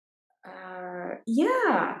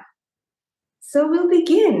Yeah, so we'll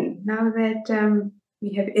begin now that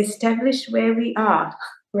we have established where we are,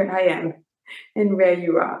 where I am, and where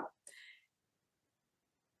you are.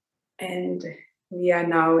 And we are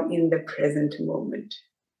now in the present moment.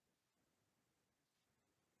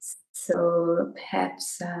 So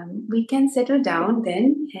perhaps we can settle down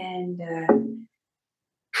then and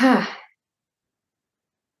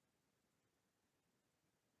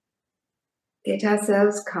get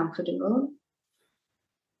ourselves comfortable.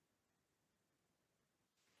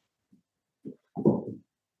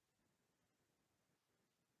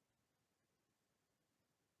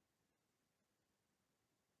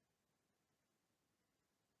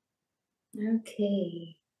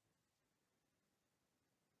 Okay.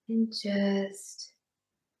 And just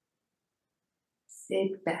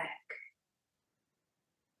sit back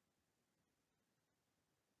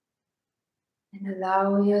and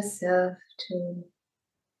allow yourself to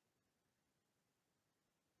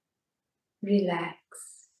relax.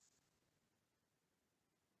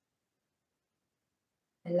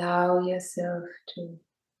 Allow yourself to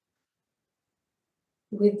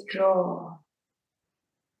withdraw.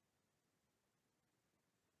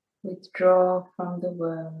 Withdraw from the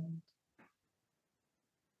world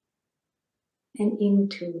and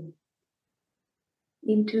into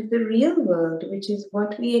the real world, which is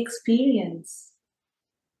what we experience.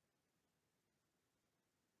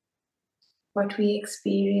 What we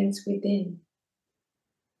experience within.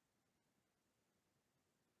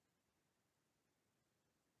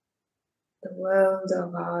 The world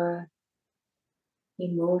of our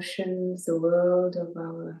emotions, the world of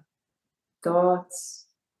our thoughts.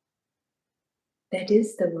 That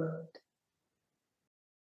is the world.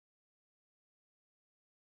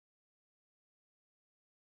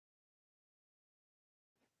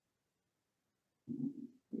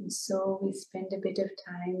 And so we spend a bit of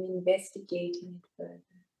time investigating it further.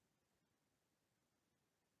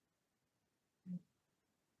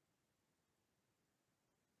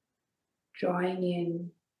 Drawing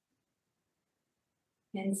in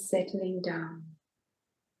and settling down.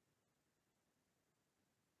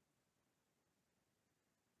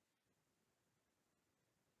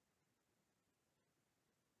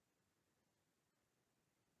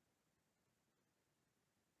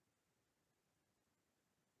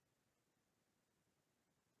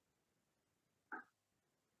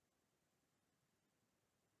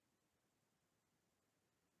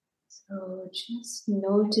 So just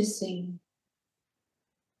noticing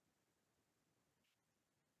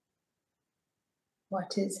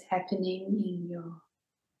what is happening in your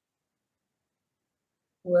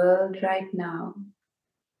world right now.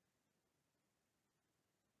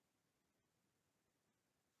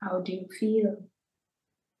 How do you feel?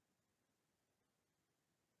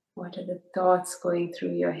 What are the thoughts going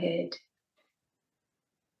through your head?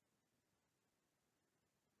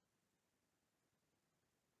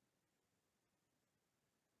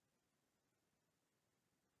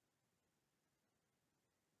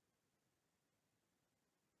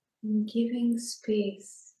 And giving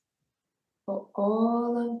space for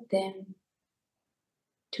all of them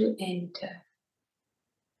to enter.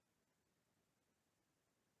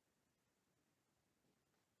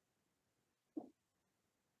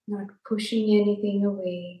 Not pushing anything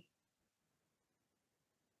away.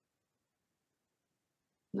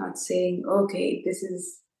 Not saying, okay,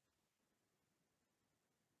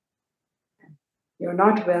 you're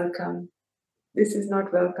not welcome. This is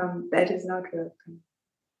not welcome. That is not welcome.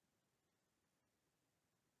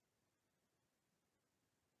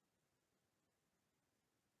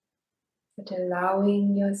 But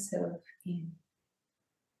allowing yourself in.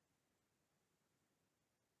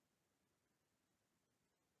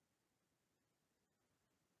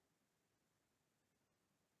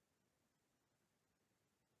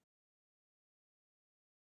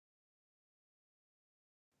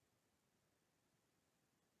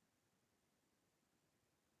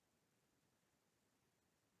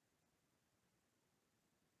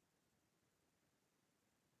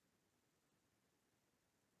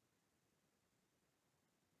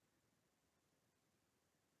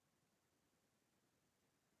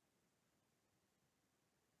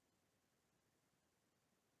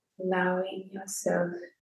 Allowing yourself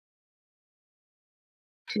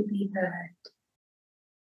to be heard.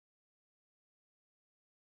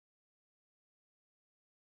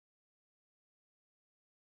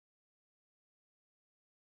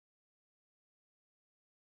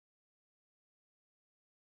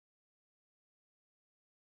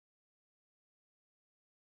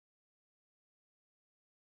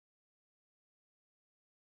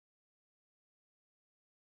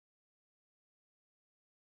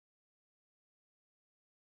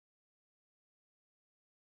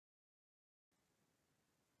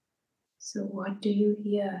 So what do you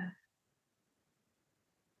hear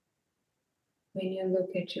when you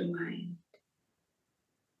look at your mind?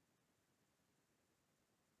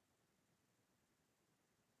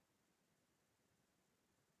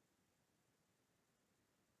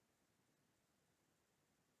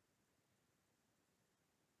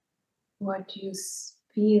 What do you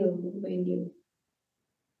feel when you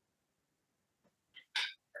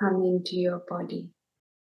come into your body?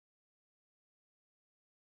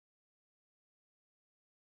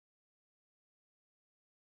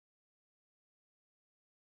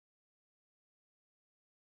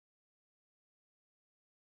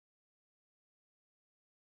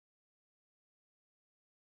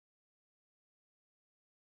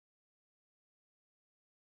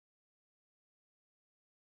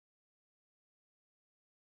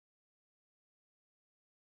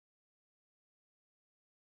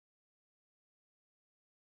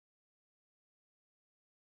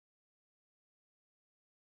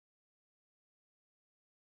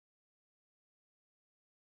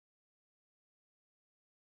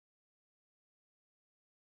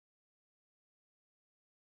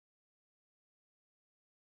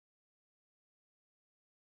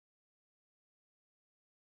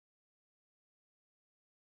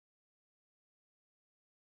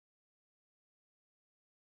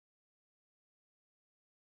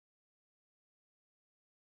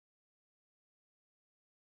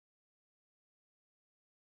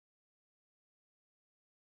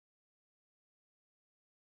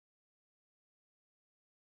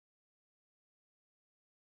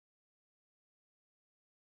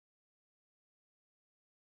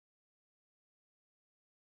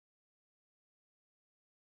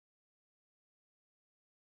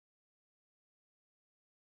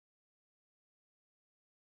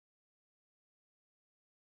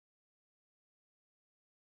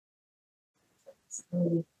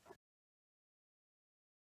 So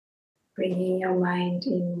bringing your mind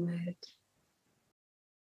inward.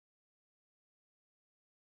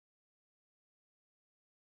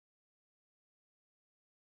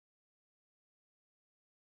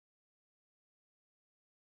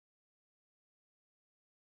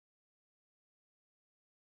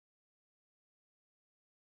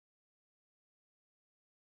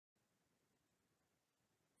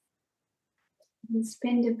 And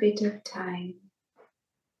spend a bit of time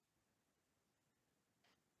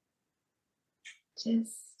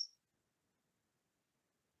just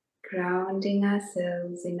grounding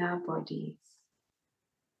ourselves in our bodies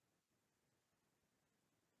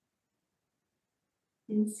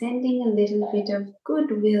and sending a little bit of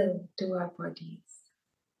goodwill to our bodies.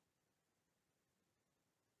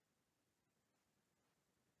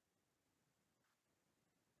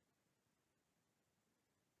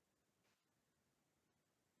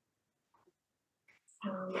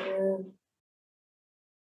 So we'll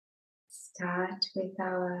start with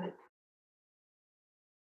our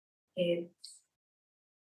heads.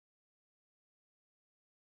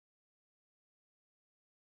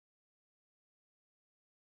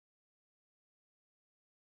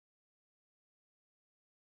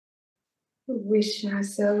 Wish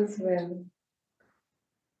ourselves well.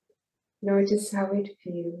 Notice how it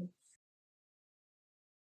feels.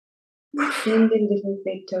 Send a little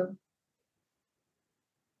bit of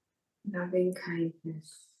loving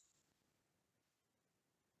kindness.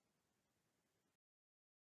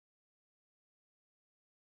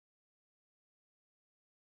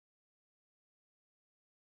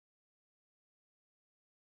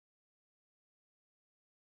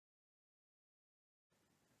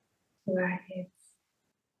 To our heads.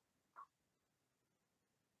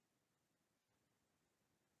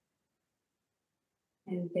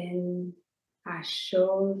 And then our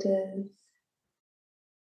shoulders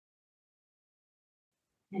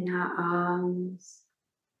and our arms.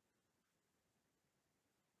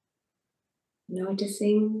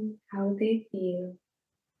 Noticing how they feel.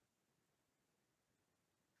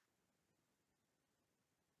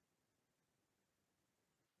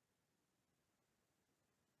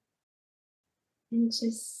 And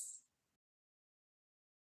just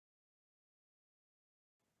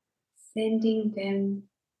sending them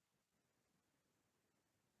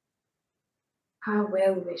our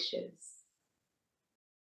well wishes.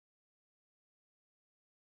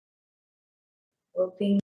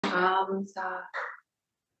 Hoping our arms are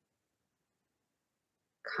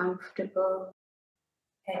comfortable,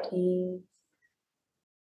 at ease.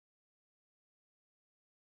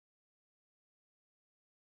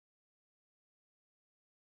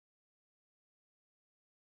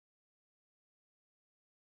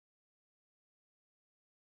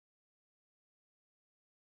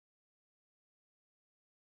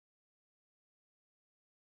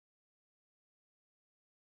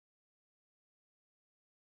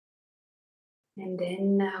 And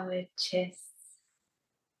then our chest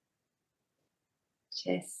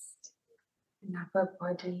and upper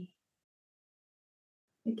body.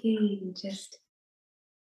 Again, just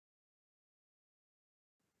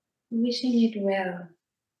wishing it well.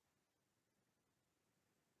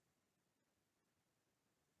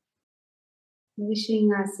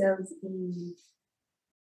 Wishing ourselves ease.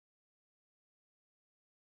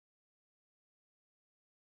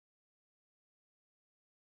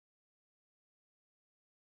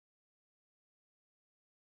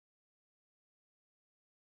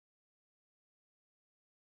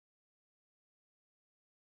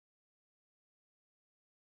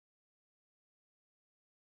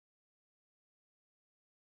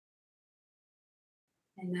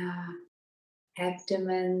 And our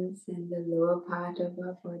abdomens and the lower part of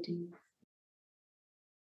our body.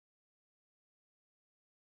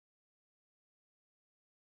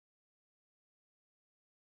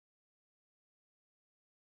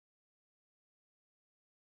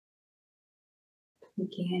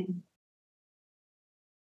 Again,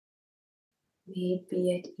 may it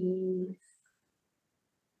be at ease.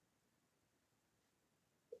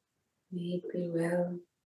 May it be well.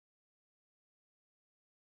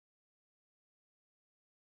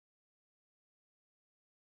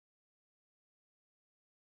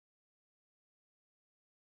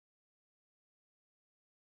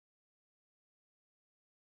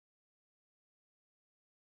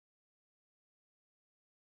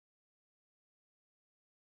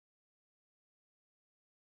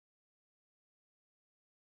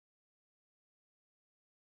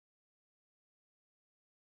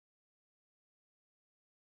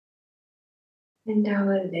 And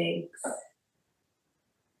our legs.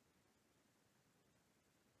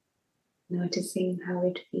 Noticing how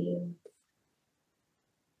it feels.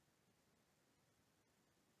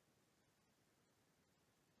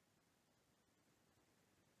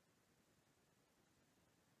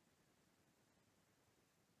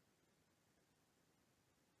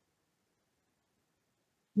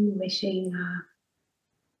 And wishing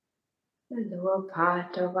the lower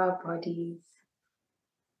part of our bodies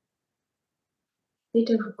a bit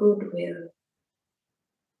of goodwill,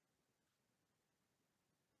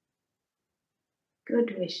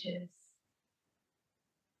 good wishes.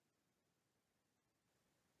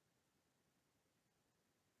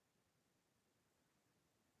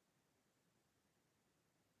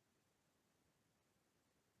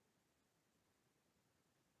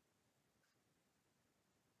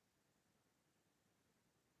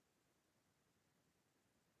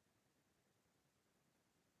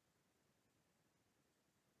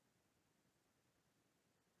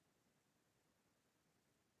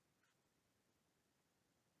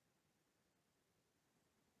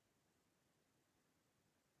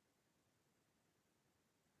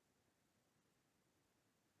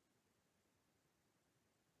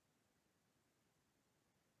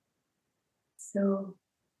 So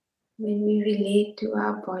when we relate to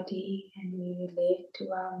our body and we relate to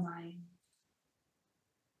our mind,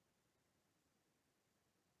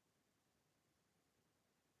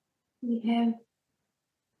 we have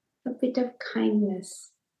a bit of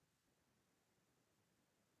kindness,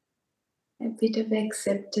 a bit of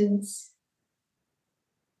acceptance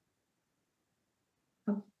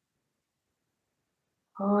of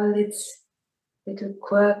all its little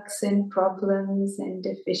quirks and problems and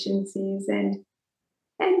deficiencies and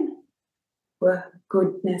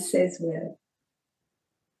goodness as well.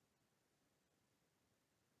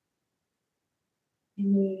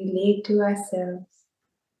 And we relate to ourselves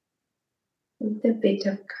with a bit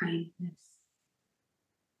of kindness.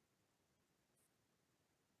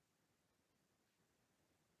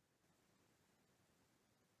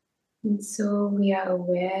 And so we are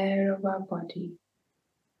aware of our body,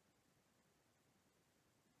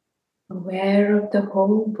 aware of the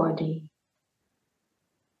whole body,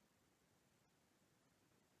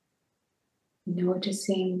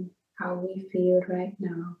 noticing how we feel right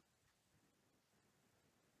now.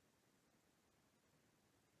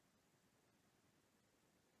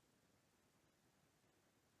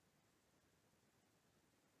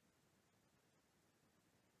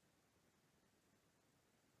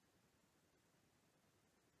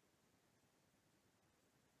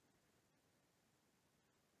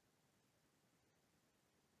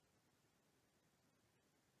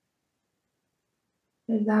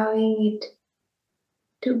 Allowing it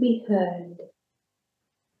to be heard,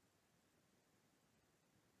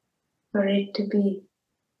 for it to be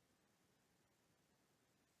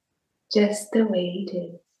just the way it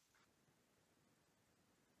is.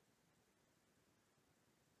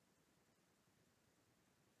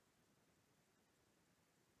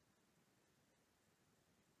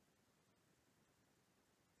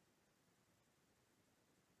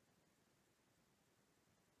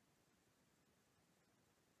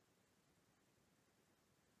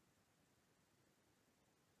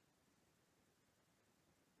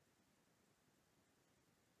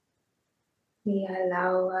 We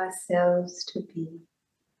allow ourselves to be.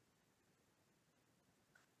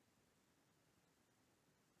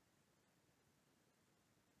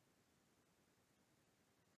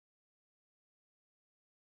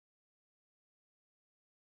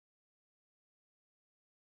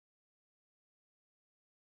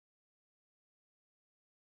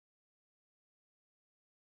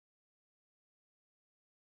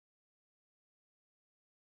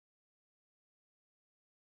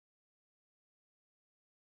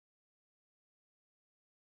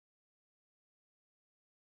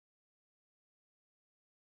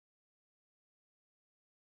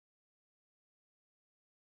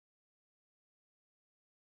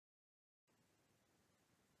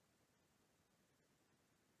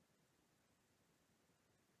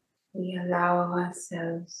 We allow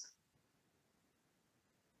ourselves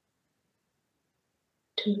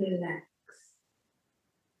to relax.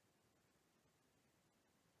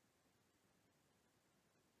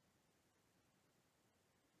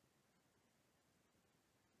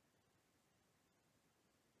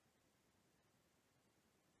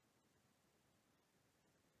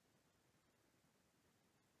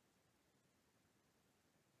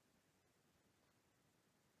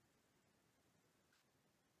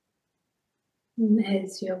 And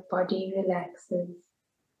as your body relaxes,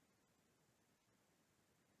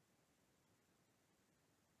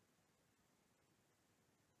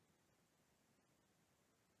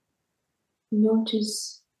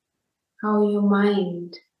 notice how your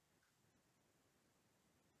mind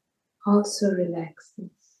also relaxes.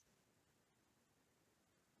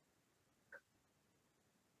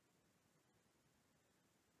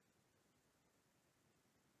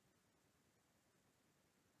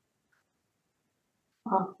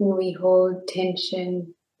 Often we hold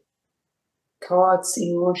tension, thoughts,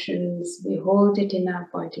 emotions, we hold it in our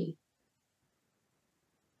body.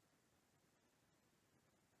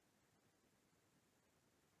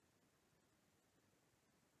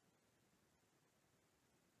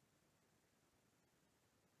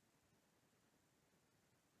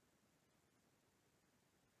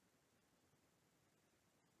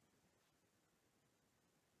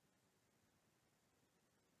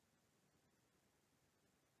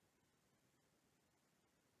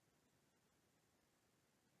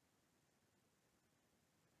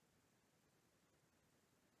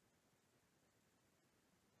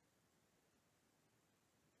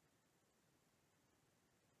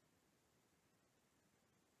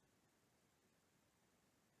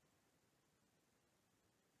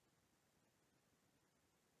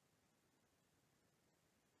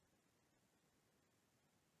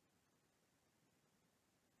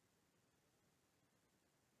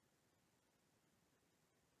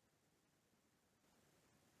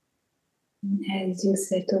 And as you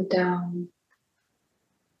settle down,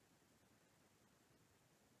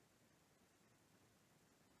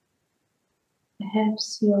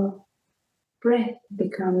 perhaps your breath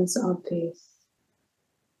becomes obvious.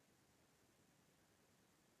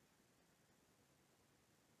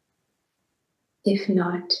 If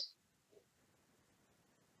not,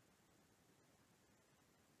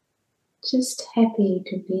 just happy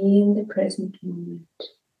to be in the present moment.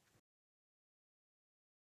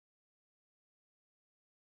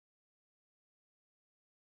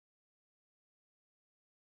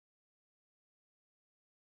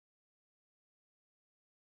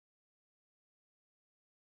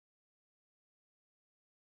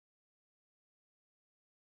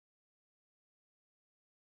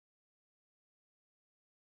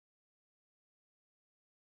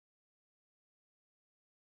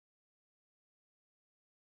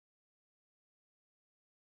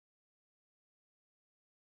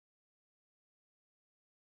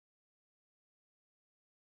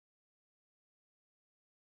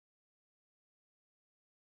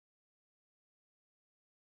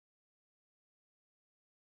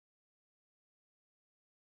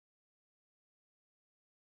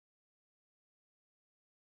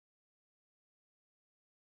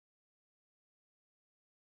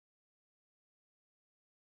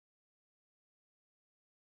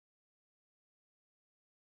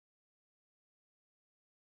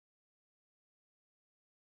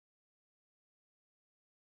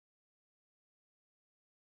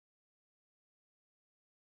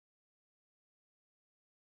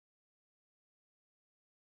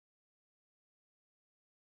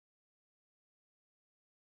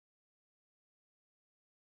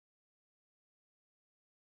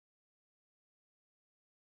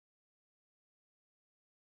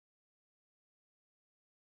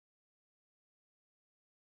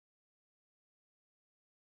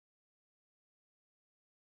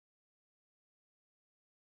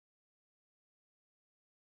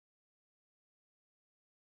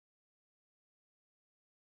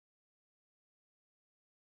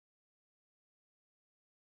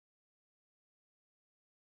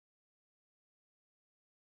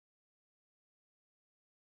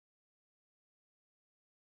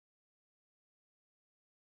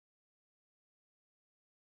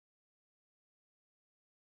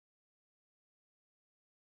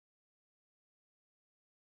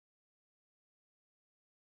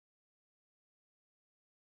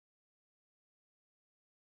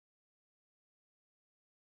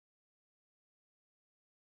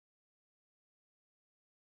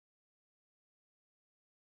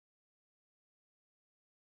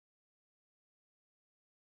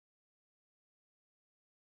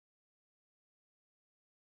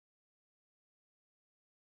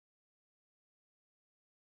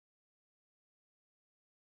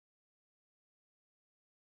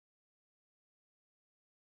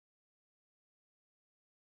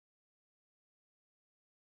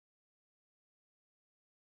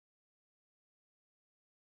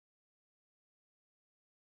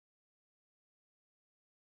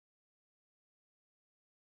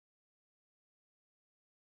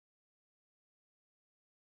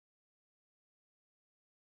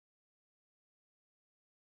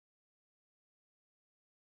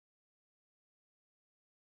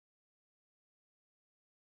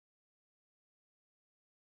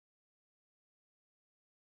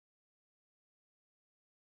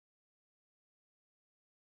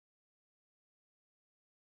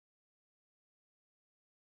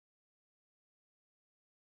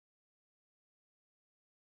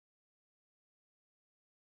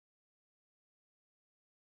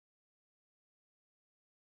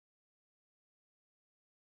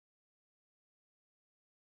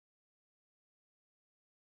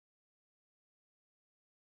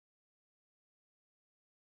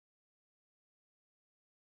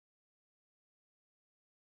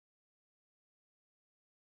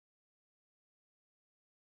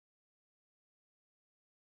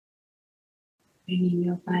 bringing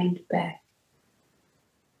your mind back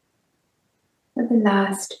for the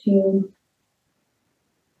last few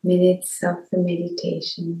minutes of the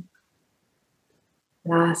meditation,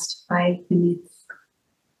 last 5 minutes.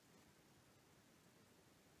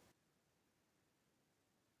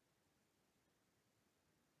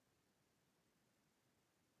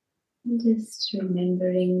 Just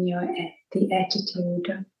remembering the attitude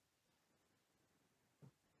of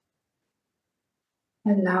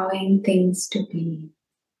allowing things to be,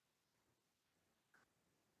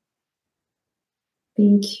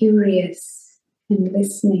 being curious and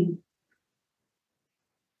listening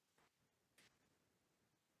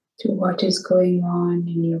to what is going on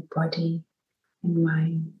in your body and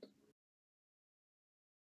mind.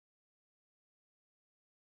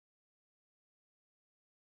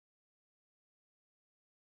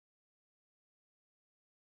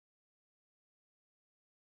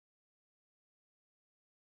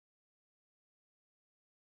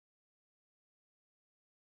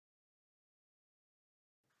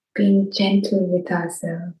 Being gentle with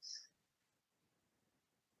ourselves.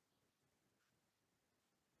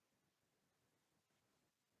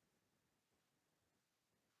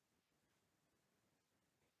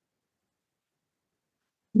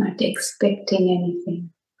 Not expecting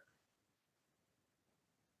anything,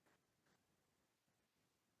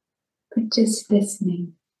 but just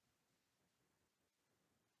listening.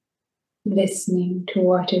 Listening to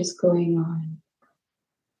what is going on.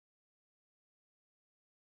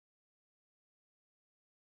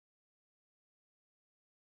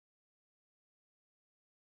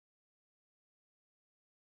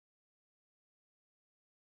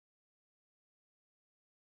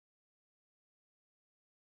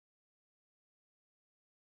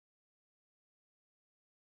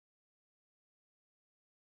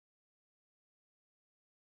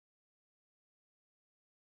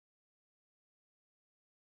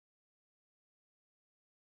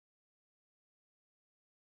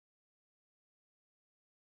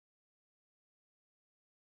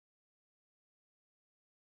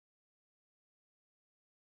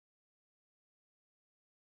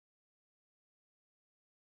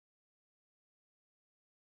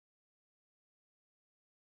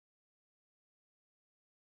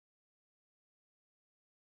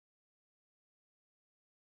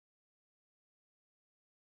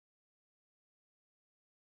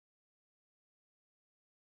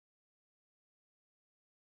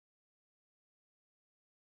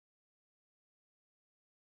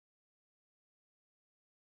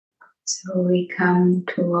 So we come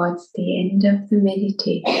towards the end of the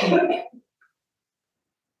meditation.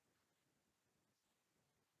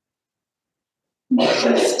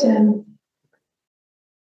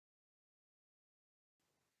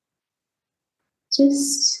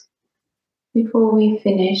 Just before we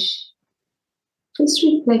finish, just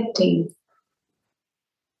reflecting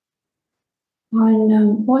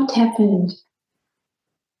on what happened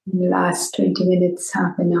in the last 20 minutes,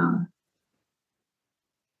 half an hour.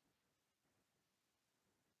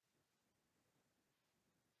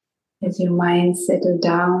 As your mind settles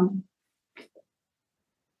down,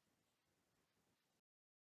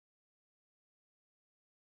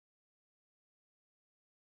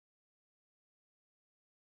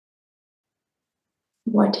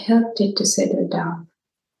 what helped it to settle down?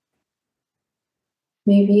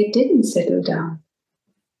 Maybe it didn't settle down.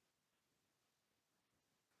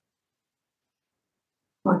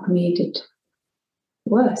 What made it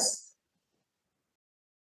worse?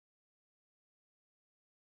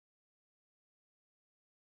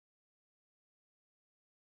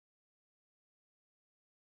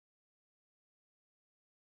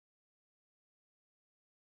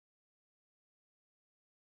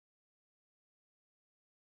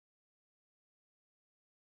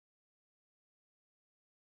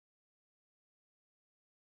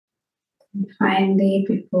 And finally,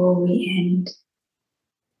 before we end,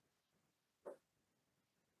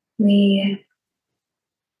 we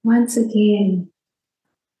once again,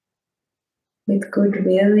 with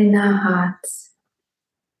goodwill in our hearts,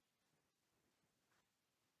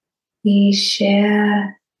 we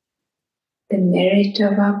share the merit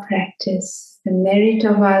of our practice, the merit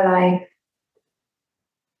of our life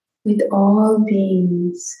with all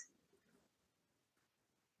beings.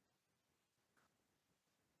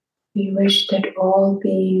 We wish that all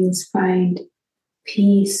beings find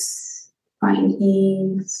peace, find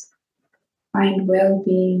ease, find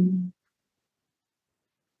well-being,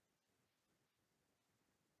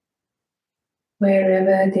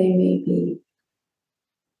 wherever they may be.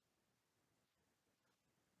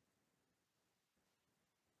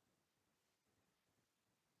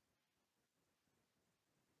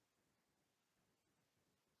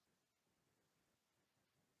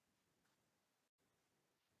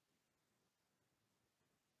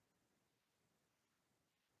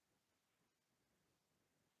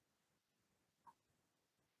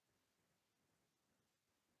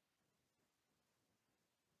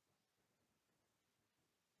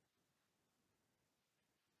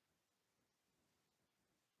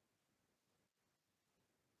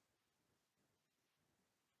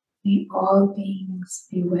 May all beings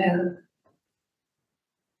be well.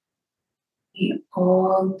 May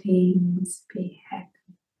all beings be happy.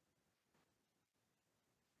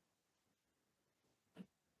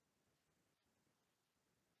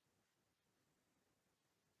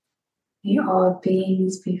 May all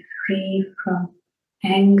beings be free from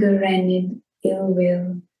anger and ill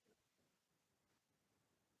will.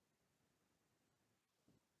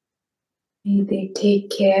 May they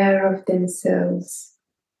take care of themselves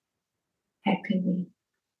happily.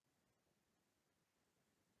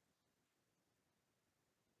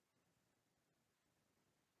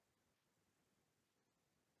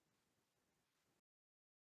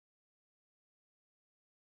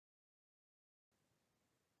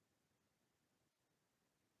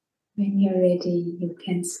 When you're ready, you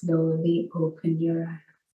can slowly open your eyes.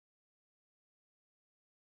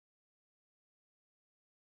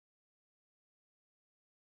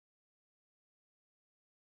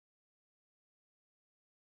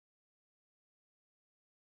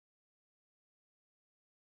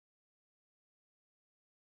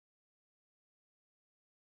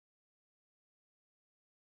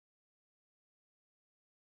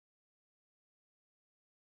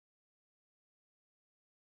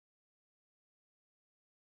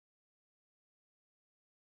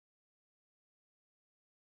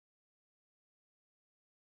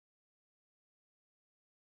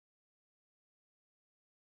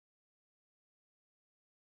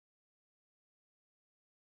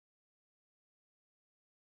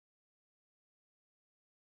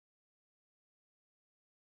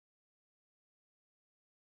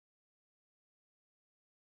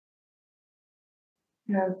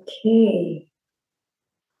 Okay.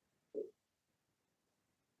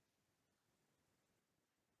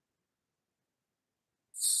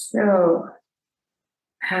 So,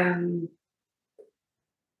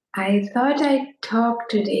 I thought I'd talk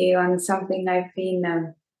today on something I've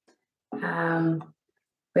been,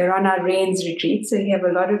 we're on our rains retreat, so you have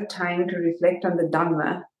a lot of time to reflect on the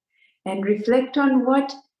Dhamma and reflect on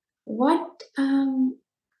what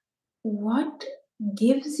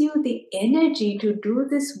gives you the energy to do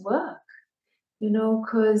this work.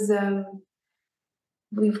 Because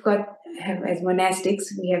we've got, as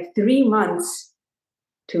monastics, we have 3 months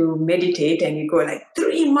to meditate, and you go like,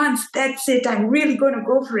 3 months, that's it, I'm really going to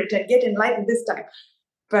go for it and get enlightened this time.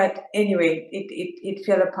 But anyway, it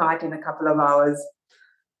fell apart in a couple of hours.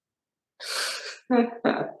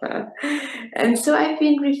 And so I've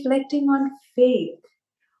been reflecting on faith,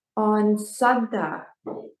 on Saddhā,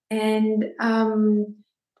 and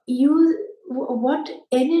what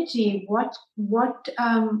energy, what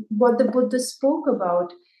the Buddha spoke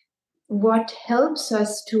about, what helps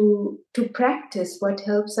us to practice, what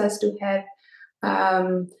helps us to have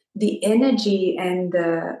the energy and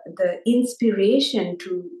the inspiration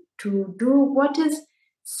to do what is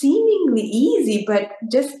seemingly easy but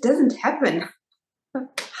just doesn't happen.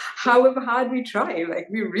 However hard we try, like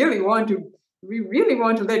we really want to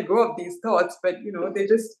let go of these thoughts, but they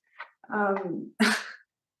just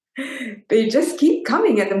they just keep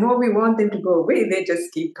coming, and the more we want them to go away, they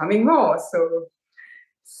just keep coming more.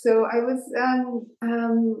 So I was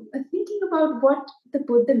thinking about what the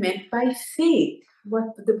Buddha meant by faith,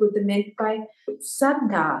 what the Buddha meant by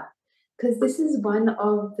Saddhā, because this is one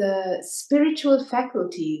of the spiritual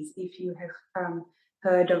faculties. If you have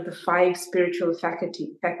heard of the 5 spiritual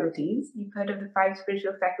faculties, you've heard of the 5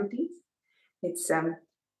 spiritual faculties? It's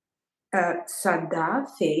Saddhā,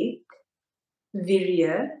 faith,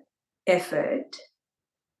 Virya, effort,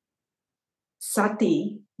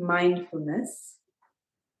 Sati, mindfulness,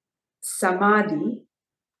 Samadhi,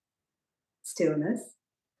 stillness,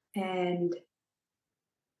 and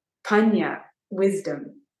Panya,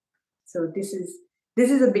 wisdom. So this is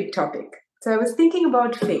a big topic. So I was thinking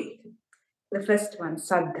about faith. The first one,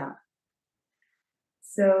 Saddhā.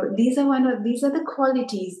 So these are the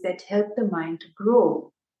qualities that help the mind to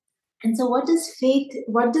grow. And so what does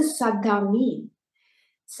Saddhā mean?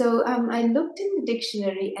 So I looked in the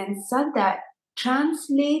dictionary, and Saddhā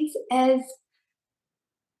translates as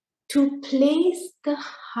to place the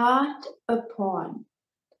heart upon.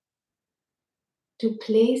 To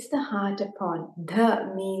place the heart upon.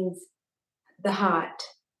 Dha means the heart,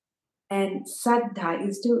 and Saddhā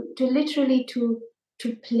is to literally to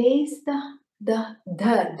place the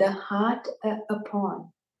heart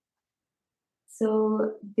upon.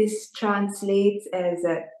 So this translates as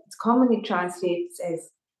it commonly translates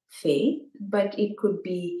as faith, but it could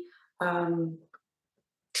be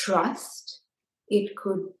trust, it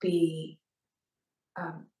could be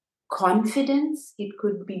confidence, it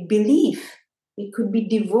could be belief, it could be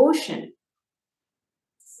devotion.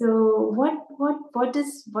 So what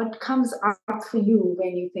comes up for you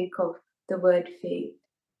when you think of the word faith?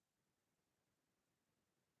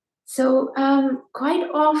 So quite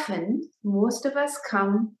often, most of us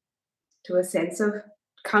come to a sense of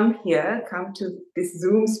come here, come to this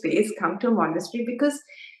Zoom space, come to a monastery because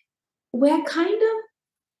we're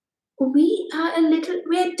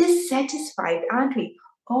we're dissatisfied, aren't we?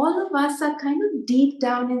 All of us are kind of deep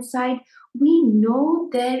down inside. We know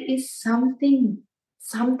there is something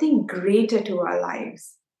greater to our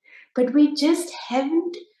lives, but we just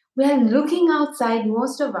haven't. We're looking outside.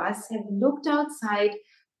 Most of us have looked outside,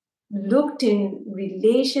 looked in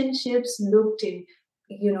relationships, looked in,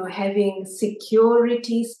 having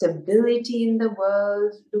security, stability in the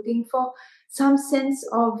world, looking for some sense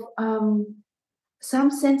of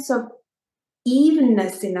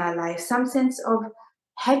evenness in our life, some sense of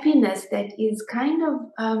happiness that is kind of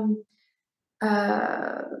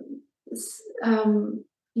uh,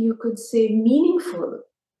 you could say meaningful.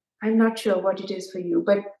 I'm not sure what it is for you,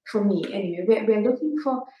 but for me anyway, we're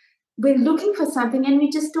looking for something and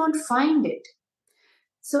we just don't find it.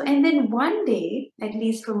 So, and then one day, at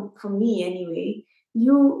least for me anyway,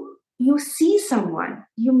 you see someone,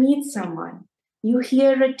 you meet someone, you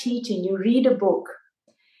hear a teaching, you read a book.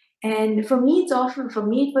 And for me,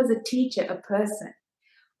 it was a teacher, a person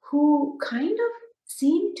who kind of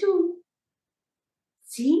seemed to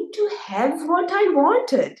have what I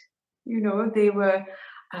wanted. They were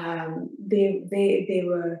they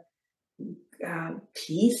were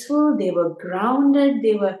peaceful, they were grounded,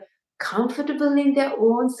 they were comfortable in their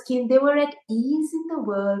own skin, they were at ease in the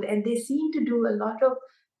world, and they seemed to do a lot of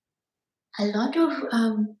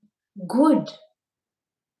good.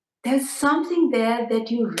 There's something there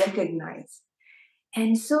that you recognize.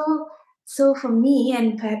 And so for me,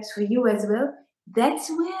 and perhaps for you as well, that's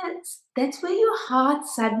where your heart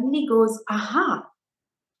suddenly goes, aha,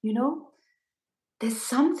 there's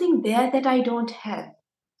something there that I don't have.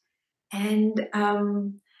 And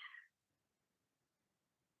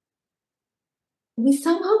we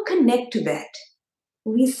somehow connect to that.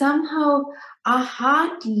 We somehow, our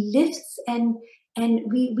heart lifts, and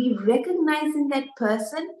we recognize in that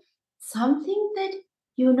person something that,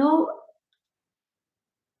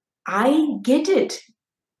 I get it.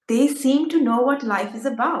 They seem to know what life is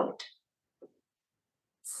about.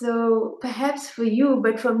 So perhaps for you,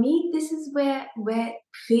 but for me, this is where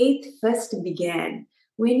faith first began.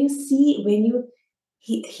 When you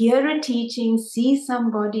hear a teaching, see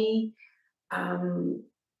somebody,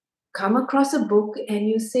 come across a book, and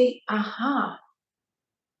you say, aha,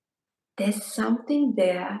 there's something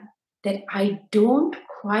there that I don't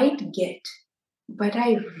quite get, but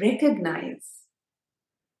I recognize.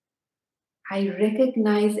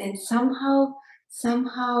 And somehow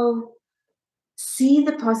see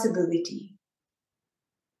the possibility.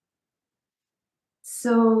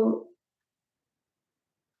 So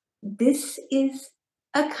this is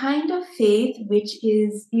a kind of faith which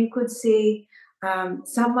is, you could say,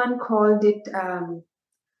 someone called it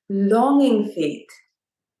longing faith.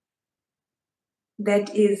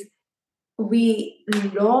 That is, we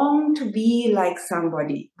long to be like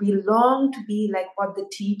somebody. We long to be like what the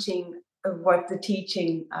teaching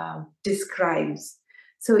describes.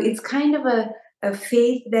 So it's kind of a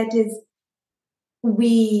faith that is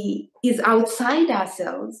outside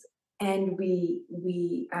ourselves, and we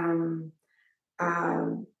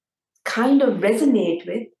kind of resonate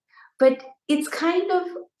with, but it's kind of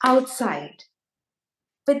outside.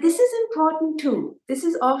 But this is important too. This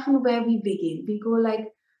is often where we begin. We go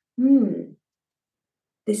like,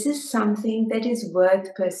 this is something that is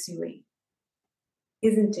worth pursuing,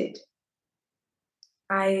 isn't it?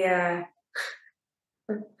 I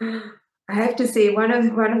have to say, one of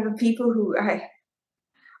the people who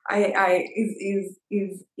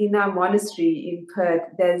is in our monastery in Perth.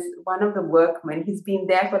 There's one of the workmen. He's been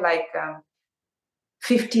there for like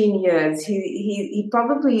 15 years. He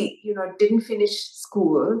probably didn't finish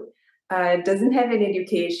school, doesn't have an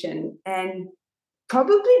education, and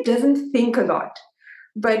probably doesn't think a lot.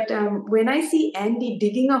 But when I see Andy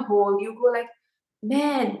digging a hole, you go like,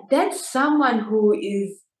 man, that's someone who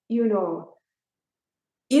is,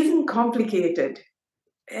 isn't complicated.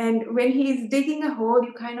 And when he's digging a hole,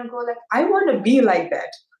 you kind of go like, I want to be like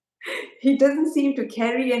that. He doesn't seem to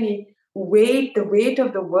carry any weight, the weight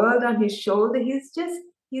of the world on his shoulder. He's just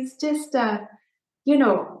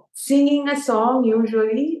singing a song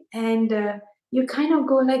usually, and you kind of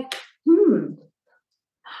go like,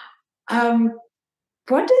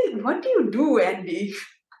 what do you do, Andy?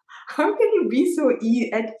 How can you be so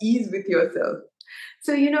at ease with yourself?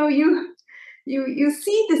 So you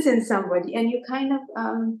see this in somebody, and you kind of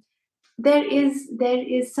there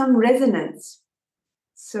is some resonance.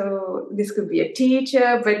 So this could be a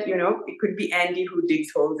teacher, but it could be Andy who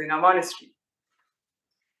digs holes in a monastery.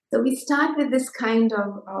 So we start with this kind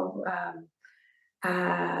of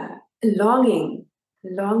longing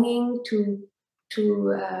to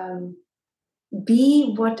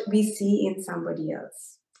be what we see in somebody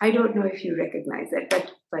else. I don't know if you recognize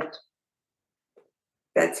that, but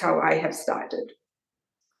that's how I have started.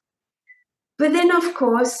 But then, of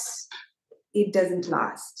course, it doesn't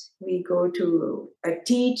last. We go to a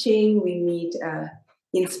teaching, we meet an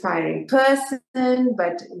inspiring person,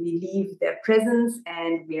 but we leave their presence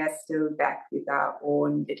and we are still back with our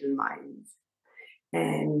own little minds.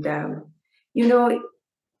 And,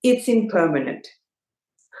 it's impermanent.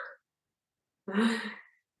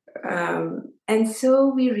 And so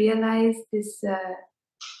we realize this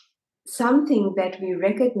something that we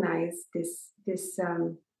recognize, this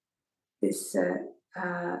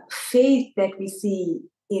faith that we see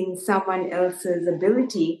in someone else's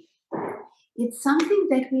ability. It's something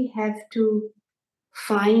that we have to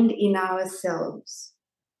find in ourselves,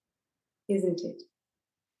 isn't it?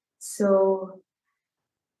 So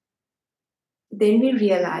then we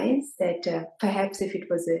realize that perhaps if it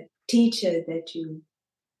was a teacher that you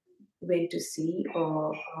went to see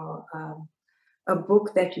or a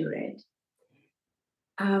book that you read,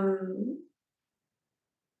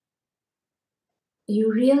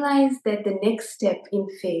 you realize that the next step in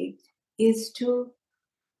faith is to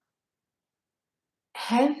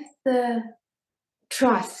have the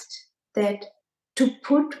trust that to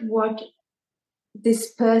put what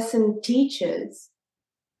this person teaches,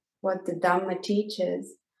 what the Dhamma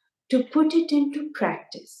teaches, to put it into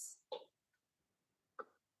practice.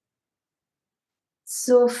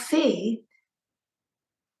 So faith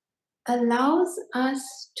allows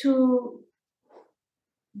us to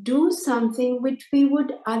do something which we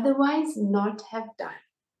would otherwise not have done.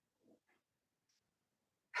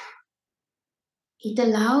 It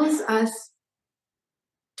allows us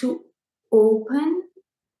to open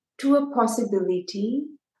to a possibility,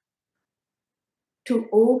 to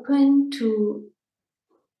open to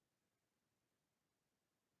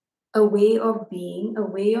a way of being, a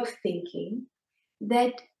way of thinking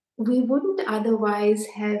that we wouldn't otherwise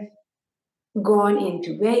have gone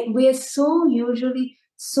into. We're so usually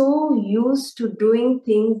so used to doing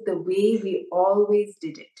things the way we always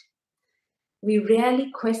did it. We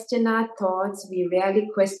rarely question our thoughts, we rarely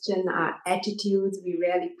question our attitudes, we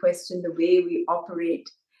rarely question the way we operate.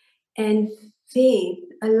 And faith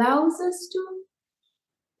allows us to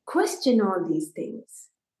question all these things.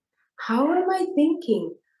 How am I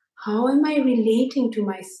thinking? How am I relating to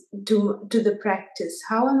the practice?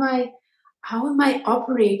 How am I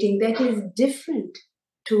operating that is different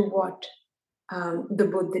to what the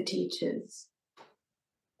Buddha teaches?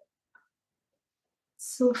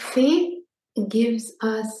 So faith gives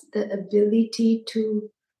us the ability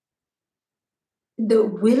the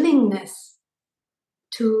willingness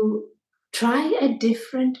to try a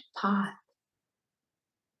different path.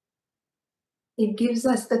 It gives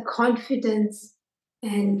us the confidence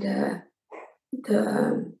and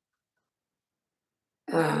the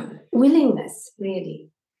willingness,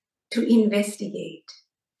 really, to investigate.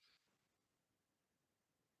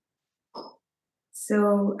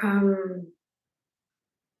 So I'm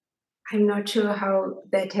not sure how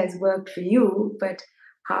that has worked for you, but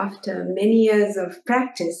after many years of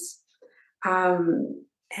practice and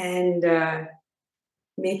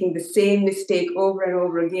making the same mistake over and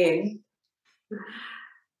over again,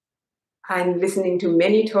 and listening to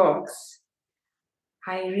many talks,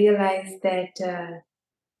 I realized that,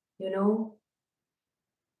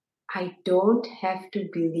 I don't have to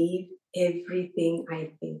believe everything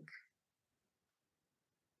I think.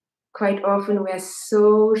 Quite often we're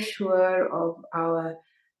so sure of our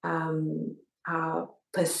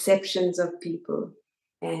perceptions of people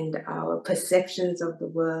and our perceptions of the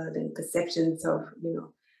world and perceptions of,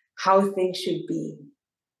 how things should be.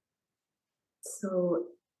 So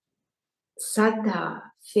Saddhā,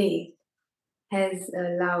 faith, has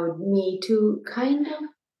allowed me to kind of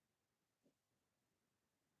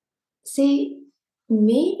say,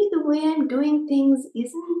 maybe the way I'm doing things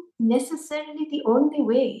isn't necessarily the only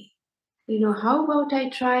way. How about I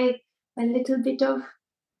try a little bit of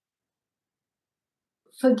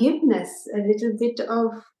forgiveness, a little bit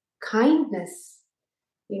of kindness,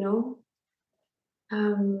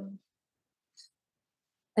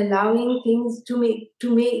 allowing things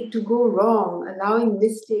to go wrong, allowing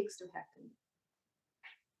mistakes to happen.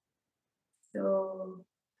 So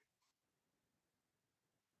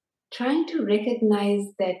trying to recognize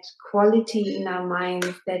that quality in our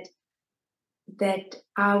minds, that that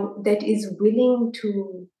is willing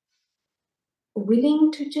to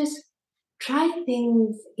just try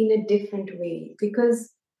things in a different way,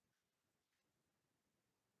 because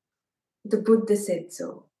the Buddha said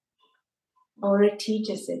so, or a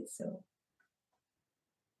teacher said so.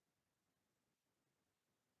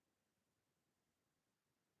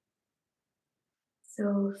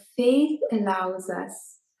 So faith allows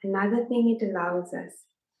us, another thing it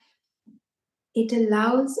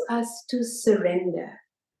allows us to surrender.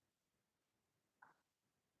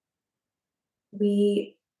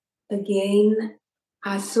 We, again,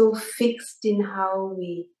 are so fixed in how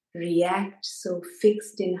we react, so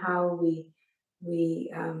fixed in how we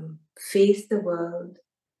face the world.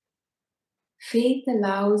 Faith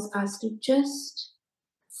allows us to just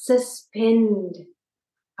suspend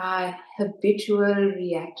our habitual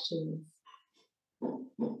reactions,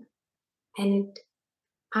 and it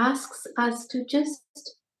asks us to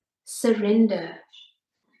just surrender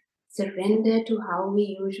to how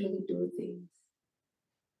we usually do things.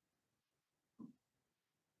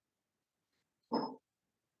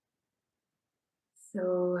 So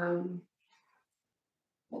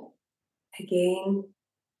again,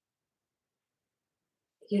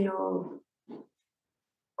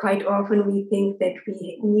 quite often we think that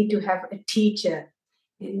we need to have a teacher,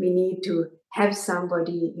 and we need to have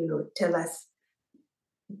somebody, tell us,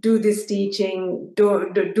 do this teaching,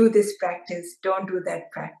 don't do this practice, don't do that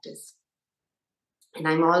practice. And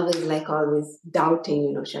I'm always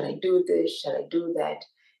doubting, shall I do this? Shall I do that?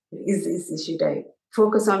 Should I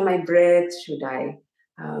focus on my breath? Should I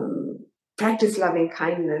practice loving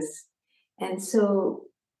kindness? And so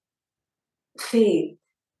faith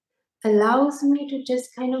allows me to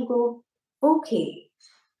just kind of go, okay,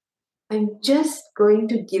 I'm just going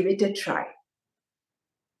to give it a try.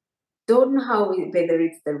 Don't know whether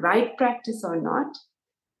it's the right practice or not.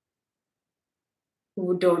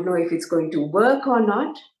 We don't know if it's going to work or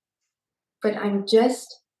not, but I'm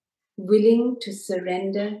just willing to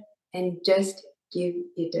surrender and just give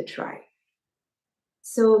it a try.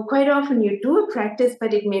 So quite often you do a practice,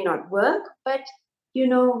 but it may not work, but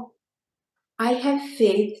I have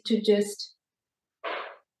faith to just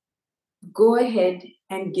go ahead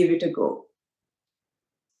and give it a go.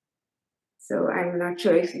 So I'm not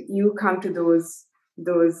sure if you come to those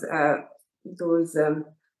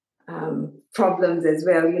problems as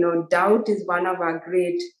well. Doubt is one of our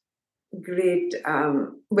great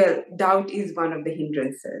doubt is one of the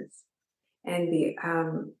hindrances, and the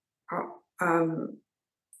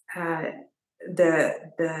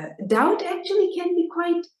doubt actually can be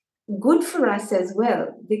quite good for us as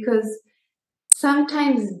well, because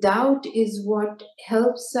sometimes doubt is what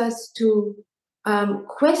helps us to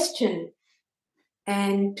question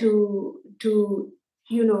and to go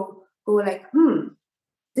like,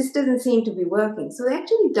 this doesn't seem to be working. So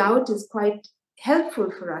actually doubt is quite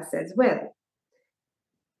helpful for us as well.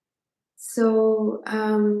 So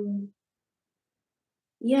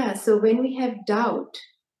so when we have doubt,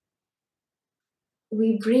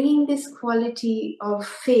 we bring in this quality of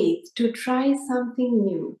faith to try something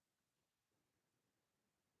new,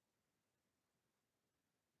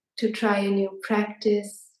 to try a new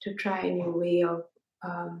practice, to try a new way of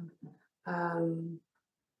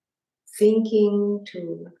thinking,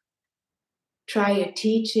 to try a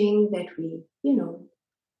teaching that we,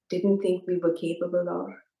 didn't think we were capable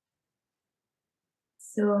of.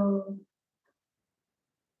 So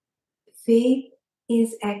faith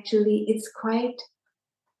is actually, it's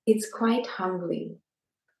quite humbling,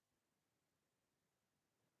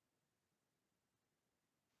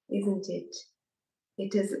 isn't it?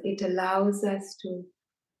 It allows us to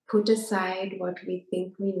put aside what we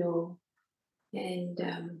think we know and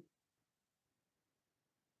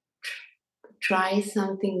try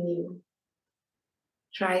something new,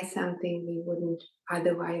 try something we wouldn't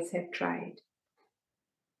otherwise have tried.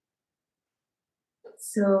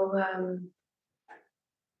 So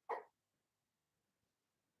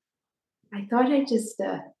I thought I'd just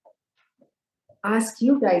ask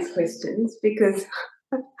you guys questions, because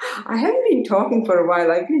I haven't been talking for a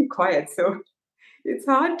while. I've been quiet, so it's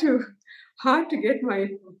hard to get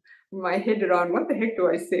my head around what the heck do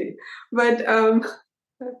I say. But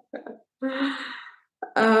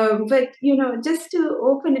just to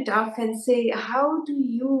open it up and say, how do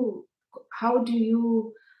you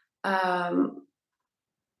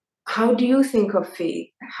think of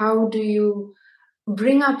faith? How do you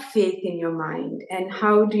bring up faith in your mind, and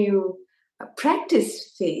how do you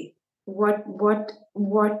practice faith? What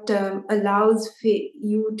allows faith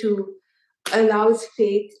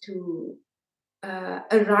to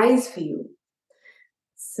arise for you?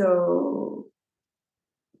 So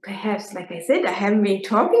perhaps, like I said, I haven't been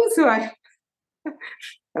talking, so I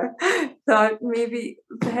thought maybe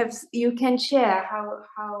perhaps you can share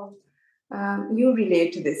how you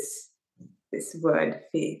relate to this word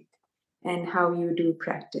faith, and how you do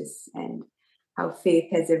practice, and how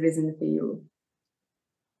faith has arisen for you.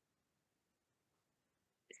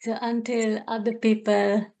 So until other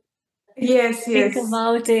people Yes. think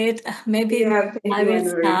about it, maybe Yeah, thank I you, will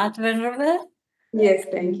Anuri. start, Venerable. Yes,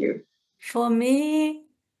 thank you. For me,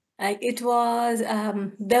 like it was,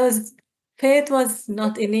 there was faith was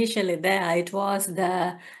not initially there. It was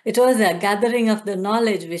a gathering of the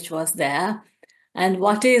knowledge which was there. And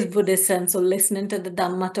what is Buddhism? So listening to the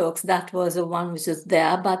Dhamma talks, that was the one which was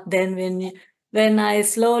there. But then when I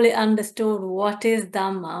slowly understood what is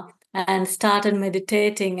Dhamma and started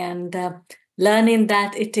meditating and learning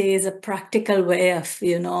that it is a practical way of,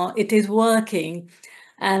 it is working,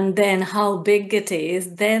 and then how big it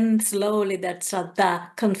is, then slowly that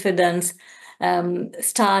Saddhā, confidence,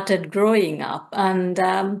 started growing up. And,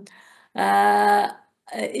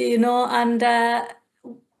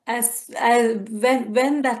 as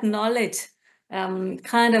when that knowledge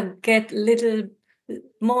kind of get little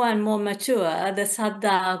more and more mature, the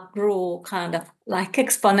Saddhā grew kind of like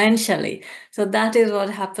exponentially. So that is what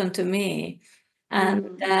happened to me.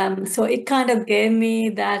 And so it kind of gave me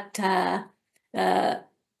that,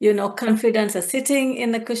 confidence of sitting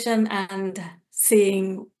in the cushion and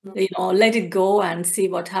seeing, let it go and see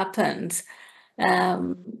what happens.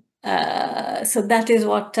 So that is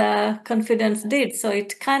what confidence did. So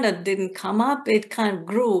it kind of didn't come up, it kind of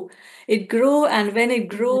grew. It grew, and when it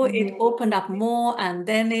grew, it opened up more, and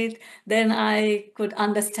then I could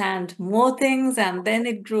understand more things, and then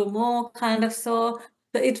it grew more, kind of. So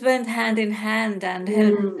it went hand in hand and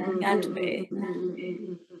helped that way.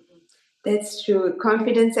 That's true.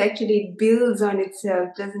 Confidence actually builds on itself,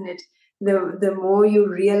 doesn't it? The more you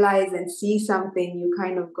realize and see something, you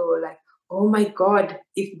kind of go like, oh my God,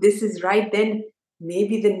 if this is right, then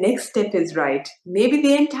maybe the next step is right. Maybe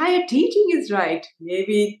the entire teaching is right.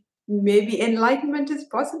 Maybe enlightenment is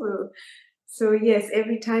possible. So yes,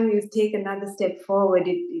 every time you take another step forward,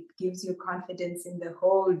 it gives you confidence in the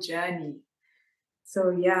whole journey.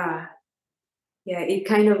 So yeah, it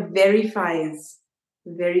kind of verifies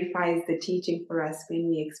the teaching for us when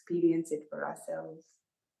we experience it for ourselves.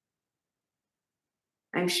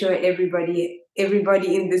 I'm sure everybody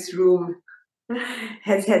in this room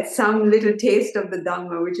has had some little taste of the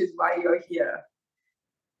Dhamma, which is why you're here.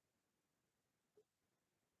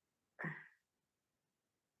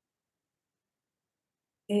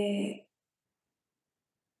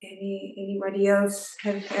 Anybody else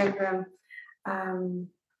have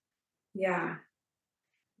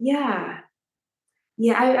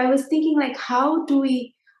I was thinking, like, how do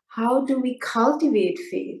we cultivate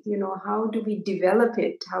faith? How do we develop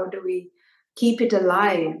it? How do we keep it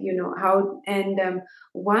alive?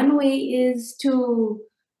 One way is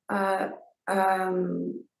uh,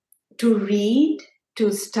 um, to read,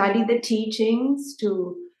 to study the teachings,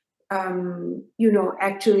 to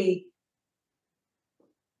actually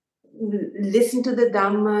listen to the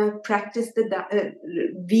Dhamma, practice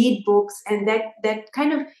read books, and that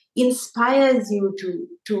kind of inspires you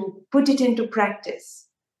to put it into practice.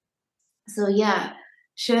 So yeah,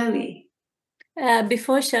 Shirley.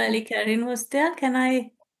 Before Shirley, Karin was there. Can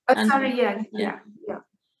I? Oh, sorry, yeah.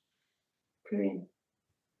 Karin.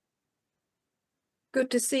 Good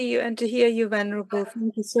to see you and to hear you, Venerable.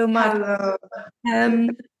 Thank you so much. Hello.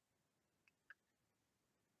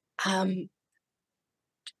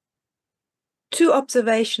 Two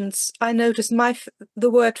observations. I noticed the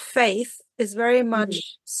word faith is very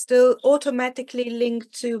much still automatically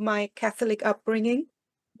linked to my Catholic upbringing.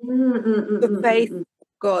 The faith of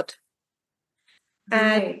God.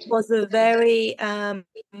 And it was a very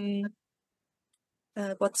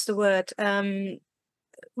what's the word?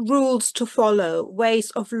 Rules to follow,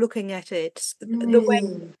 ways of looking at it. The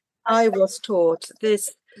way I was taught,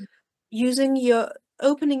 this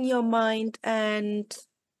opening your mind and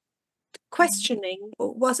questioning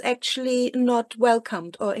was actually not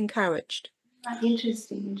welcomed or encouraged.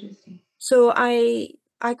 Interesting. So I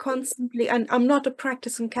constantly, and I'm not a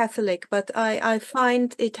practicing Catholic, but I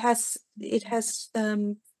find it has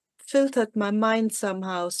filtered my mind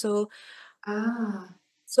somehow. So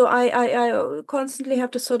so I constantly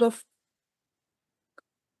have to sort of,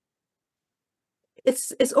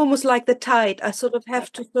 it's almost like the tide. I sort of have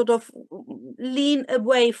to sort of lean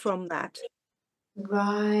away from that.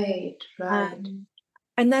 Right. And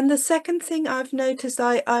then the second thing I've noticed,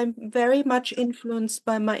 I'm very much influenced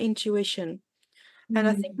by my intuition. And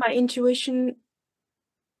I think my intuition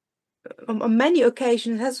on many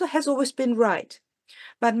occasions has always been right.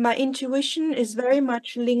 but my intuition is very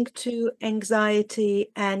much linked to anxiety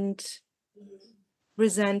and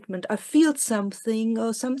resentment. I feel something,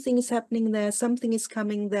 or something is happening there, something is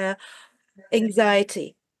coming there,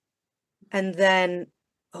 anxiety. And then,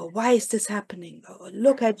 oh, why is this happening? Oh,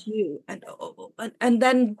 look at you. And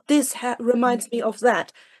then this reminds me of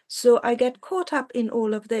that. So I get caught up in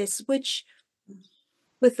all of this, which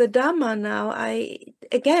with the Dhamma now,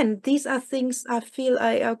 again, these are things I feel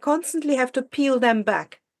I constantly have to peel them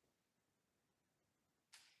back.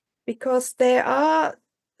 Because there are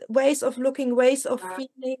ways of looking, ways of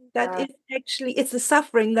feeling that is actually, it's the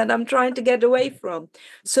suffering that I'm trying to get away from.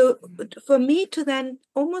 So for me to then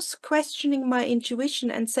almost questioning my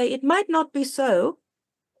intuition and say it might not be so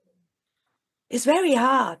is very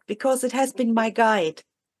hard, because it has been my guide.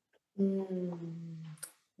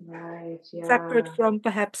 Right, yeah. Separate from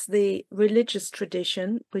perhaps the religious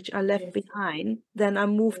tradition, which I left behind, then I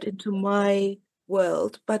moved into my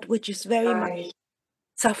world, but which is very much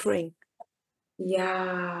suffering.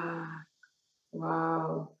 Yeah.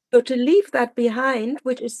 Wow. So to leave that behind,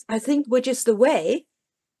 which is, I think, which is the way,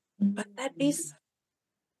 but that is,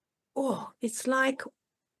 oh, it's like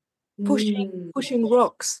pushing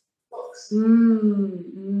rocks.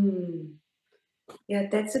 Yeah,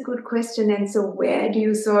 that's a good question. And so where do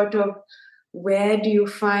you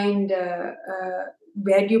find,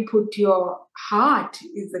 where do you put your heart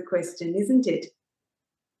is the question, isn't it?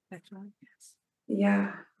 That's right, yes.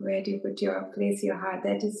 Yeah, where do you place your heart?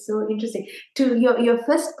 That is so interesting. To your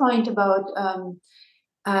first point about,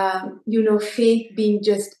 faith being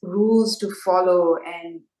just rules to follow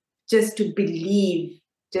and just to believe.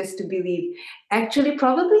 Actually,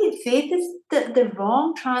 probably faith is the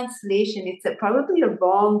wrong translation. It's probably a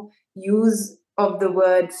wrong use of the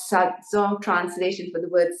word wrong translation for the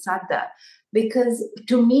word Saddhā. Because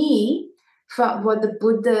to me, what the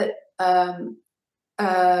Buddha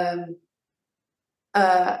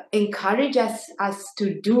encourage us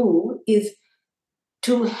to do is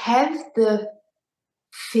to have the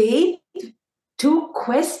faith to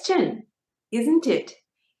question, isn't it?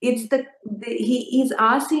 It's he is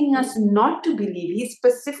asking us not to believe. He's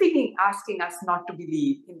specifically asking us not to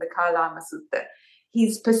believe in the Kalama Sutta.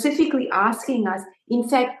 He's specifically asking us, in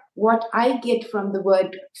fact, what I get from the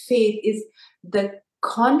word faith is the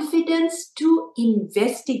confidence to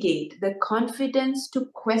investigate, the confidence to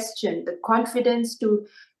question, the confidence to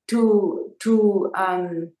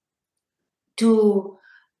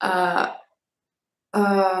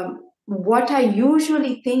what I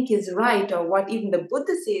usually think is right, or what even the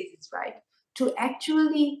Buddha says is right, to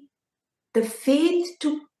actually the faith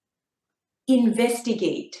to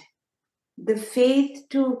investigate, the faith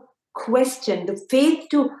to question, the faith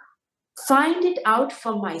to find it out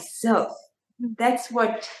for myself. That's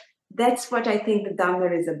what I think the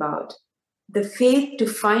Dhamma is about. The faith to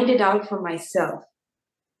find it out for myself.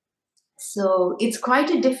 So it's quite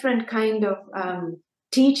a different kind of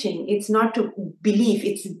teaching. It's not to believe.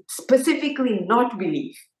 It's specifically not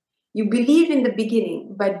belief. You believe in the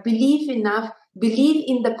beginning, but believe in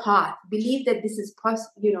the path, believe that this is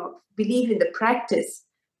possible, believe in the practice.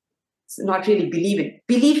 It's not really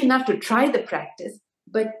believe enough to try the practice,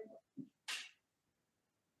 but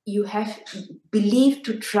you have believe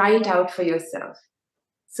to try it out for yourself.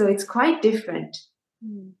 So it's quite different.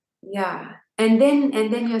 Yeah. And then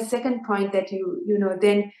your second point that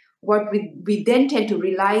then what we then tend to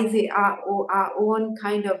realize our own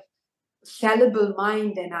kind of fallible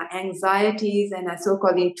mind and our anxieties and our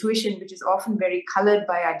so-called intuition, which is often very colored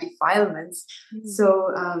by our defilements.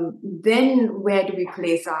 So then where do we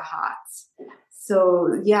place our hearts?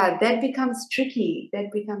 So yeah, that becomes tricky.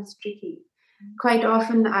 Quite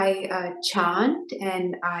often I chant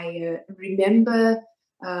and I remember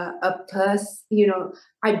a person,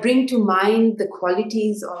 I bring to mind the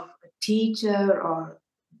qualities of a teacher or,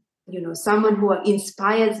 someone who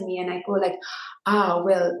inspires me, and I go like,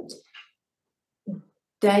 well,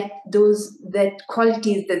 that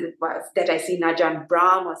qualities that I see in Ajahn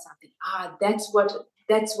Brahm or something,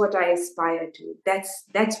 that's what I aspire to.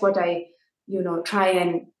 That's what I, try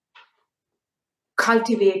and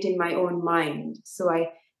cultivate in my own mind. So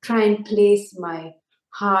I try and place my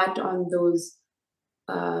heart on those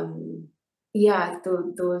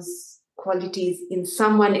those qualities in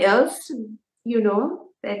someone else,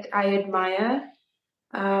 that I admire.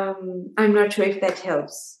 I'm not sure if that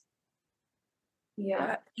helps.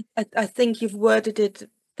 Yeah, I think you've worded it,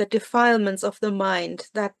 the defilements of the mind.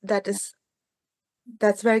 That's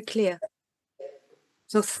very clear.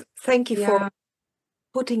 So thank you for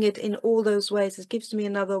putting it in all those ways. It gives me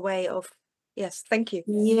another way of, yes, thank you.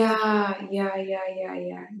 Yeah.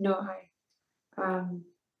 No,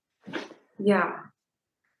 yeah.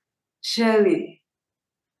 Shirley.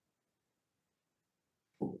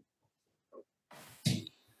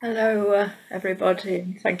 Hello, everybody,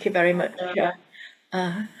 and thank you very much,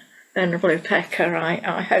 Venerable Upekkhā.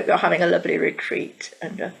 I hope you're having a lovely retreat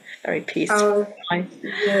and a very peaceful life.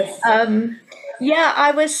 Yes. Yeah, I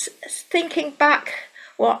was thinking back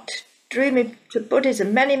what drew me to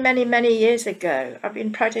Buddhism many years ago. I've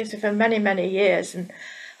been practicing for many years and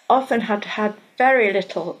often had very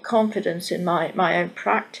little confidence in my own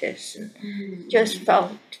practice, and just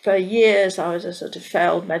felt for years I was a sort of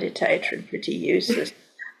failed meditator and pretty useless.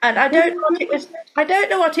 And I don't know what it was. I don't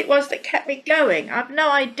know what it was that kept me going. I've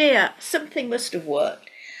no idea. Something must have worked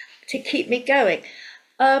to keep me going.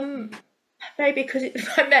 Maybe because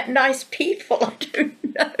I met nice people. I don't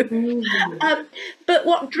know. But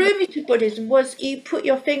what drew me to Buddhism was, you put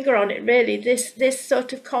your finger on it, really. This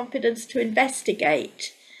sort of confidence to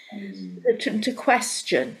investigate, to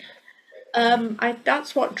question.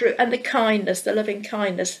 That's what drew, and the kindness, the loving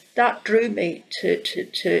kindness, that drew me to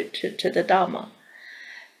the Dhamma.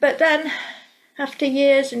 But then, after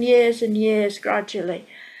years and years, gradually,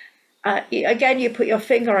 again, you put your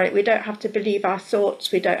finger on it. We don't have to believe our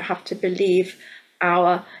thoughts. We don't have to believe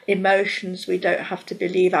our emotions. We don't have to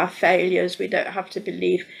believe our failures. We don't have to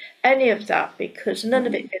believe any of that, because none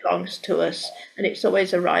of it belongs to us, and it's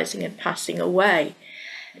always arising and passing away.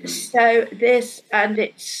 So this, and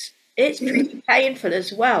it's pretty painful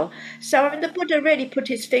as well. So I mean, the Buddha really put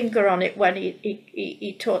his finger on it when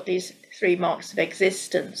he taught these 3 marks of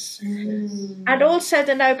existence. And also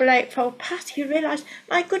the Noble Eightfold Path, you realise,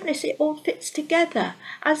 my goodness, it all fits together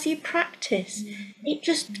as you practice. It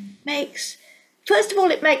just makes, first of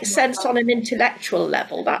all, it makes sense on an intellectual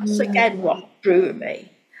level. That's again what drew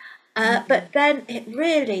me. But then it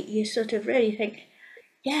really, you sort of really think,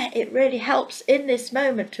 yeah, it really helps in this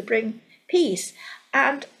moment to bring peace.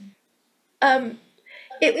 And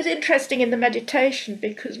it was interesting in the meditation,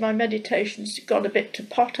 because my meditation's gone a bit to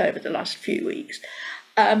pot over the last few weeks.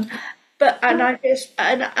 I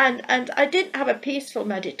didn't have a peaceful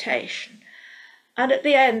meditation. And at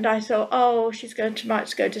the end, I thought, oh,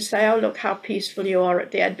 Mike's going to say, oh, look how peaceful you are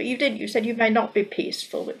at the end. But you didn't. You said you may not be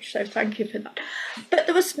peaceful, so thank you for that. But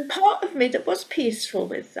there was part of me that was peaceful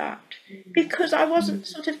with that, because I wasn't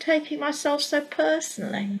sort of taking myself so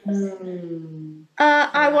personally.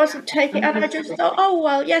 I wasn't taking, and I just thought, oh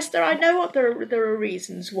well, yes, I know what there are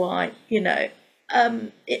reasons why.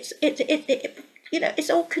 It's it's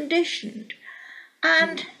all conditioned,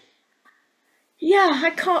 and. Yeah, I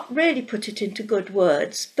can't really put it into good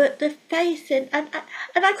words, but the faith in, and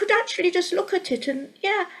I could actually just look at it, and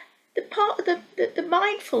yeah, the part of the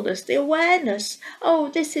mindfulness, the awareness, oh,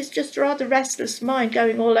 this is just a rather restless mind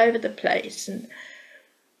going all over the place and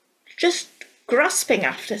just grasping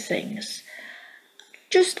after things.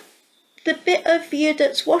 Just the bit of you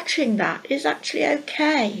that's watching that is actually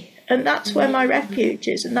okay, and that's where my refuge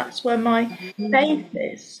is, and that's where my faith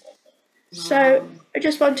is. So I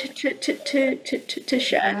just wanted to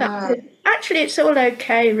share that. Actually, it's all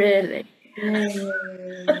okay, really.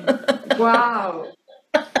 Wow.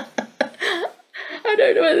 I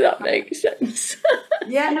don't know whether that makes sense.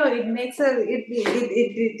 Yeah, no, it makes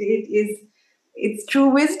it's true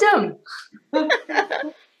wisdom.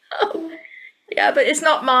 Yeah, but it's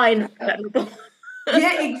not mine.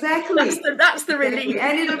 Yeah, exactly. That's the relief.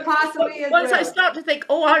 And it'll pass away as Once well. I start to think,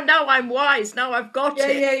 oh, now I'm wise, now I've got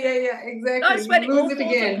it. Yeah, exactly. That's when you lose it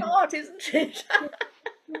again. Apart, isn't it?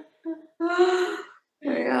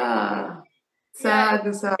 Yeah.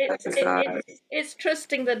 Sadhu. It's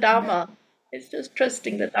trusting the Dhamma. It's just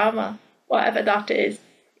trusting the Dhamma, whatever that is.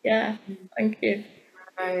 Yeah, thank you.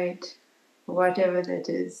 Right. Whatever that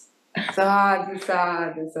is. Sadhu.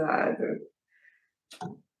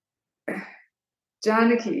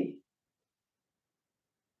 Janaki.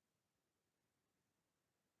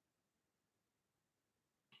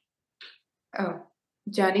 Oh,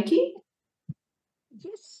 Janaki?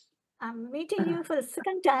 Yes, I'm meeting you for the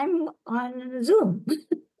second time on Zoom.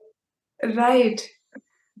 Right.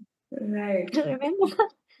 Remember,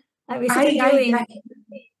 I visited you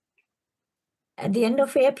at the end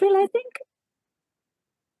of April, I think.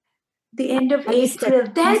 The end of April.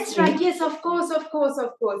 That's right. Yes, of course.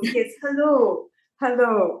 Yes.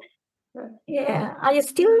 Hello. Yeah. Are you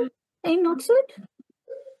still in Oxford?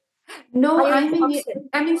 No,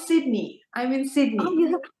 I'm in Sydney. Oh,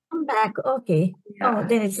 you have come back. Okay. Yeah. Oh,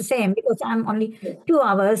 then it's the same, because I'm only 2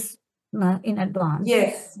 hours in advance.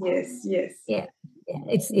 Yes. Yeah.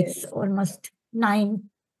 It's almost 9,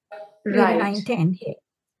 right. 9:10 here.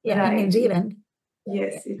 Yeah, right. in New Zealand.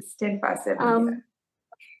 Yes, it's 7:10.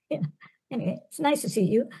 Yeah. Anyway, it's nice to see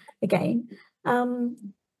you again.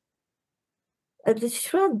 the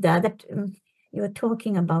Shraddha that you were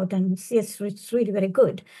talking about, and yes, it's really very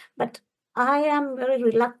good. But I am very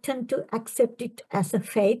reluctant to accept it as a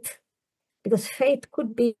faith, because faith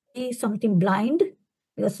could be something blind,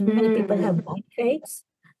 because many people have blind faiths.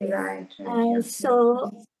 Right.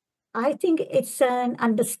 So I think it's an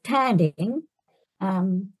understanding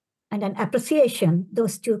and an appreciation,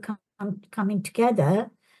 those two coming together.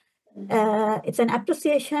 It's an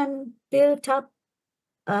appreciation built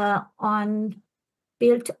on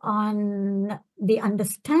the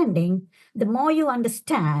understanding. The more you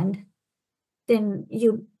understand, then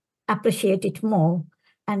you appreciate it more.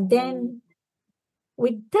 And then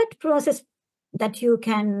with that process, that you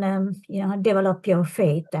can develop your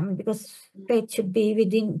faith. Because faith should be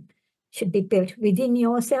built within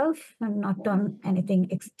yourself and not on anything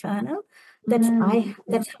external. That's how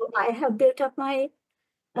I have built up my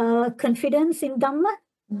confidence in Dhamma,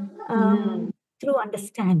 through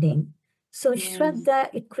understanding. So Shraddha,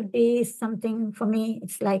 it could be something for me,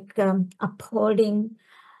 it's like upholding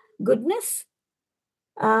goodness.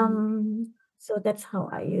 So that's how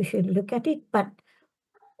I usually look at it. But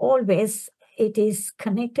always it is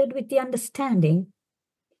connected with the understanding.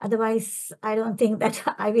 Otherwise, I don't think that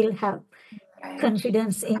I will have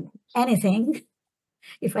confidence in anything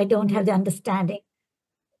if I don't have the understanding.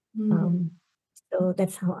 So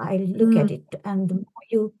that's how I look at it. And the more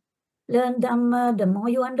you learn Dhamma, the more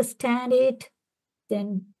you understand it,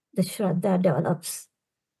 then the Shraddha develops.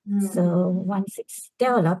 So once it's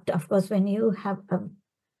developed, of course, when you have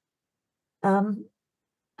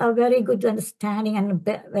a very good understanding and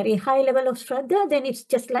a very high level of Shraddha, then it's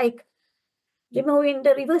just like removing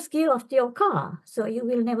the reverse gear of your car. So you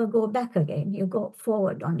will never go back again. You go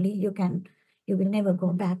forward only. You will never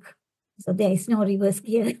go back. So there is no reverse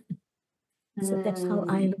gear. So that's how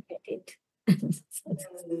I look at it.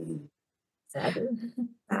 Sadhu.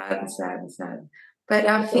 Sadhu. But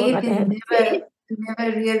our faith is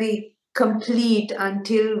never really complete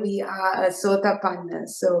until we are a Sotapanna.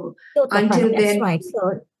 So until then, that's right.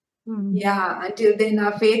 So, until then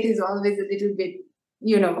our faith is always a little bit,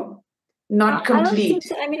 not complete. I don't think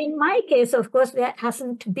so. In my case, of course, there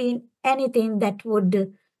hasn't been anything that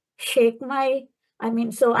would shake my.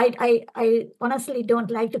 So I honestly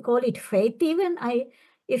don't like to call it faith. Even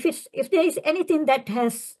if there is anything that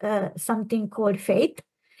has something called faith,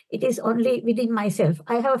 it is only within myself.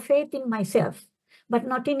 I have faith in myself, but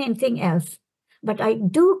not in anything else. But I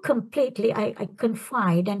do completely. I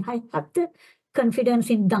confide and I have the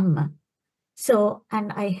confidence in Dhamma. So,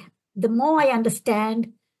 and the more I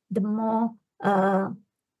understand, the more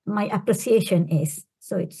my appreciation is.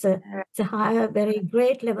 So it's a higher, very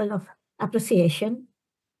great level of appreciation.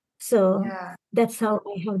 So that's how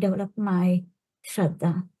I have developed my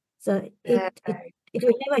Shraddha. So it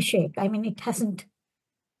will never shake. It hasn't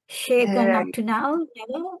shaken up to now,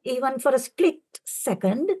 never, even for a split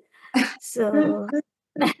second. So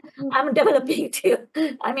I'm developing too.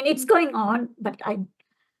 It's going on, but I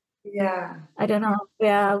don't know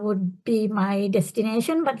where would be my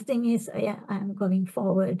destination, but the thing is, I'm going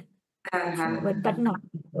forward, but not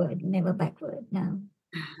backward, never backward. No.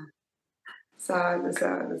 Sadhu.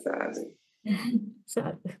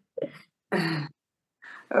 Sadhu.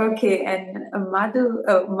 Okay, and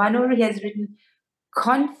Manori has written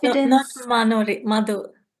confidence. No, not Manori, Madhu.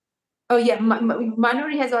 Oh yeah,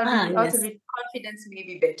 Manori has also written confidence may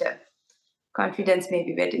be better. Confidence may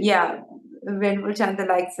be better. Yeah, Venerable Chanda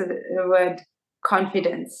likes the word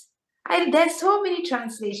confidence. There's so many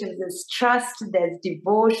translations. There's trust, there's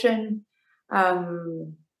devotion.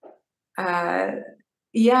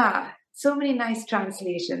 So many nice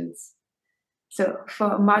translations. So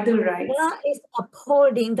for Madhu writes, is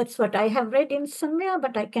upholding. That's what I have read in somewhere,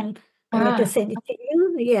 but I can later send it to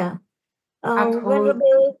you. Yeah.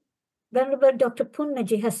 Venerable Dr.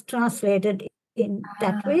 Punnaji has translated in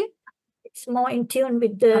that way. It's more in tune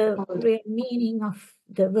with the real meaning of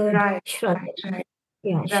the word Shraddha.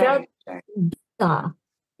 Shraddha.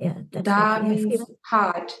 Yeah, that's Da means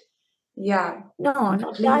heart. Yeah. No,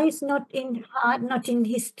 Da is not in heart, not in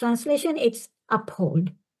his translation. It's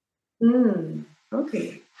uphold.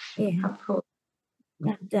 Okay. Yeah. Uphold.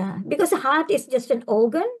 Because the heart is just an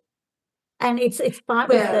organ, and it's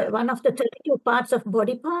part of one of the 32 parts of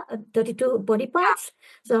 32 body parts.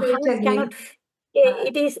 So heart cannot.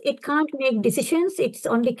 It can't make decisions. It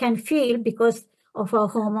only can feel because of our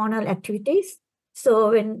hormonal activities. So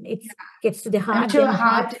when it gets to the heart, then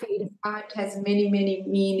heart has many, many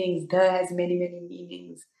meanings. There has many, many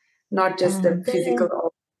meanings, not just the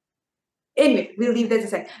physical. Anyway, we'll leave that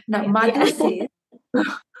aside. Now, Madhu says,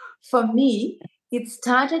 for me, it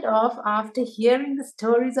started off after hearing the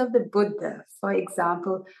stories of the Buddha. For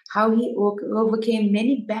example, how he overcame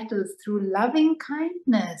many battles through loving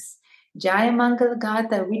kindness. Jayamangal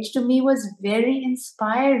Gatha, which to me was very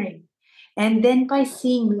inspiring. And then by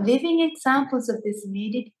seeing living examples of this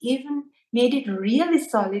made it really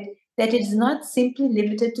solid that it is not simply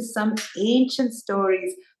limited to some ancient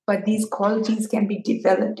stories, but these qualities can be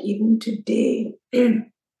developed even today.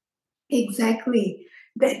 Exactly.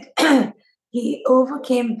 That he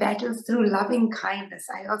overcame battles through loving kindness.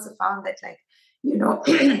 I also found that, like,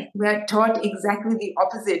 we're taught exactly the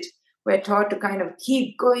opposite. We're taught to kind of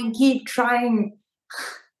keep going, keep trying.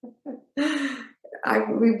 I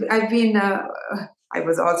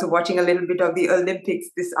was also watching a little bit of the Olympics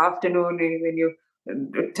this afternoon. When you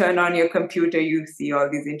turn on your computer, you see all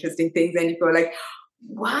these interesting things, and you go like,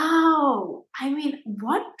 wow, I mean,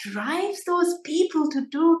 what drives those people to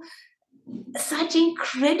do such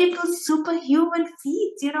incredible superhuman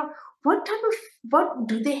feats? What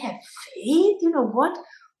do they have faith?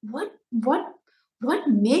 What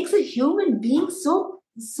makes a human being so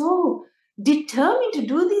determined to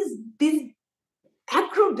do these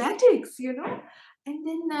acrobatics, and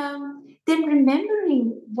then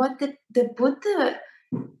remembering what the Buddha,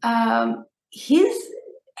 his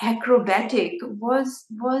acrobatic was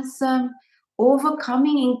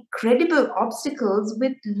overcoming incredible obstacles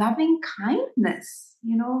with loving kindness.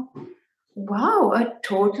 Wow, a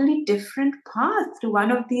totally different path to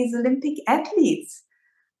one of these Olympic athletes.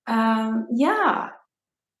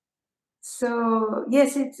 So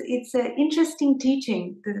yes, it's an interesting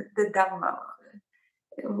teaching, the Dhamma.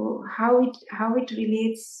 How it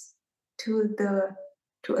relates to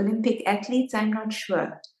Olympic athletes, I'm not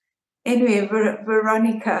sure. Anyway,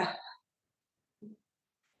 Veronica.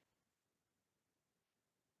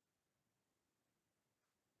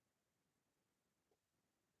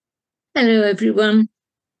 Hello, everyone.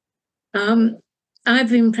 I've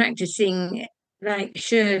been practicing like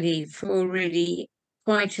Shirley for already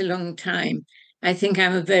quite a long time. I think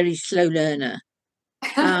I'm a very slow learner.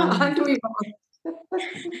 Aren't we all?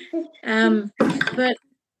 But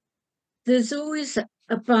there's always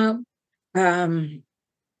about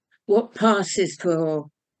what passes for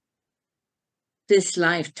this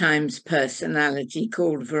lifetime's personality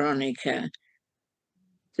called Veronica.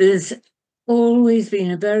 There's always been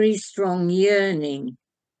a very strong yearning.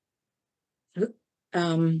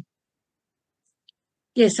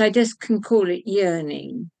 Yes, I just can call it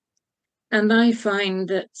yearning. And I find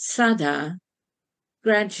that Saddhā,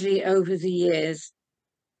 gradually over the years,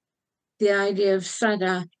 the idea of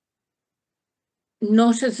Saddhā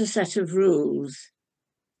not as a set of rules,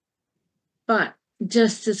 but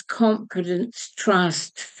just as confidence,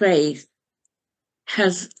 trust, faith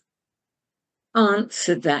has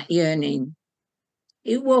answered that yearning.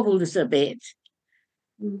 It wobbles a bit,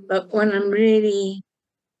 but when I'm really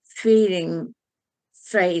feeling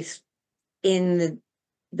faith in the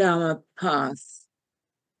Dhamma path,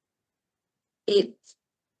 it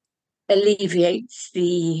alleviates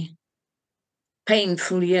the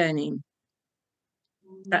painful yearning.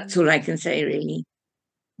 That's all I can say, really.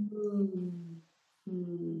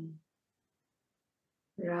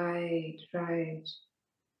 Right.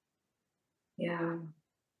 Yeah.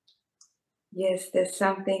 Yes, there's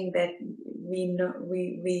something that we know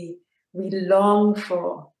we long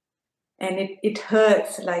for, and it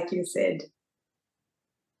hurts, like you said.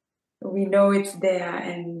 We know it's there,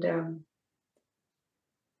 and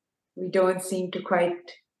we don't seem to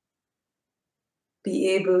quite be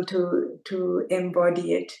able to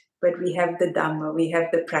embody it. But we have the Dhamma, we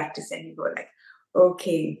have the practice, and you go like,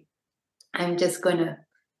 okay, I'm just gonna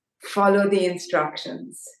follow the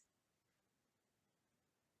instructions.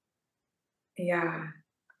 Yeah.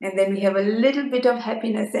 And then we have a little bit of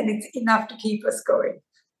happiness, and it's enough to keep us going.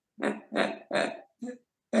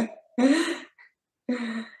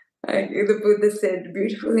 The Buddha said,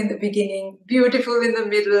 beautiful in the beginning, beautiful in the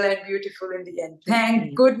middle, and beautiful in the end.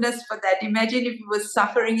 Thank goodness for that. Imagine if we were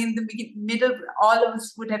suffering in the middle, all of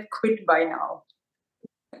us would have quit by now.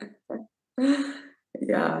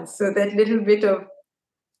 Yeah, so that little bit of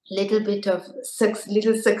little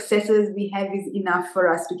successes we have is enough for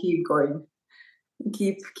us to keep going.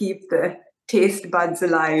 Keep the taste buds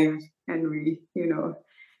alive, and we,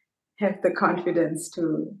 have the confidence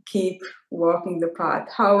to keep walking the path,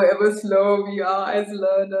 however slow we are as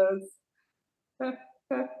learners.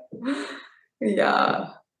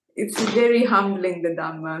 Yeah, it's very humbling, the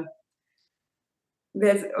Dhamma.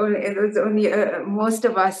 There's only most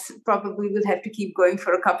of us probably will have to keep going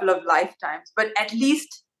for a couple of lifetimes, but at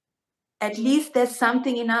least there's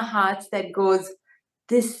something in our hearts that goes,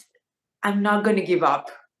 this, I'm not going to give up.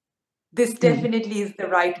 this definitely is the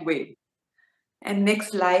right way. And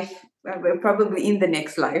next life, we're probably in the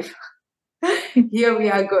next life. Here we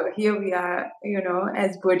are,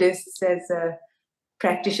 as Buddhists, as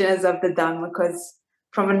practitioners of the Dhamma, because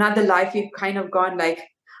from another life we've kind of gone like,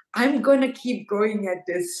 I'm going to keep going at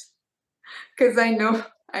this because I know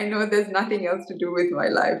there's nothing else to do with my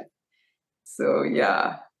life. So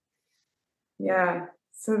yeah.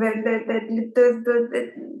 So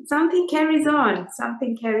that something carries on.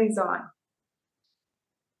 Something carries on.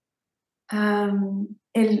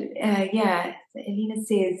 Elena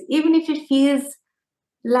says, even if it feels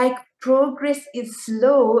like progress is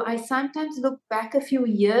slow, I sometimes look back a few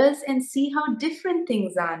years and see how different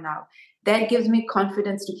things are now. That gives me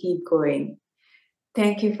confidence to keep going.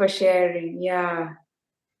 Thank you for sharing. Yeah,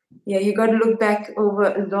 you got to look back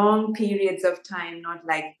over long periods of time, not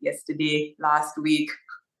like yesterday, last week.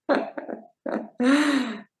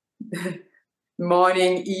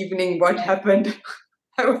 Morning, evening, what happened?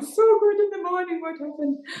 I was so good in the morning, what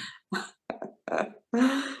happened?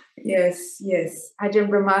 Yes. Ajahn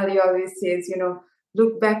Brahmali always says,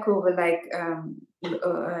 look back over like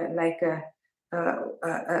a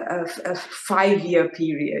 5-year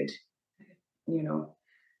period,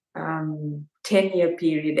 10-year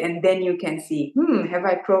period, and then you can see, have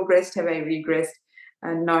I progressed, have I regressed,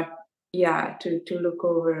 and not to look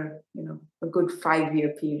over a good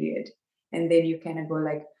 5-year period, and then you kind of go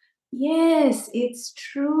like, yes, it's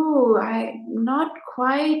true, I'm not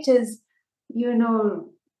quite as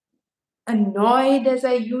annoyed as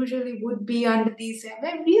I usually would be under these.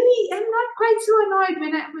 I really am not quite so annoyed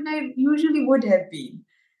when I usually would have been.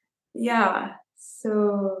 Yeah.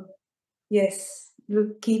 So yes,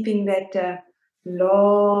 keeping that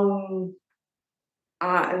long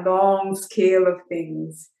scale of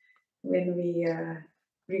things when we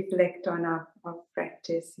reflect on our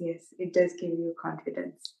practice. Yes, it does give you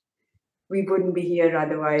confidence. We wouldn't be here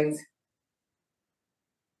otherwise.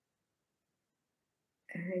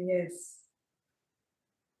 Yes.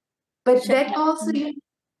 But that also,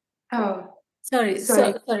 Sorry,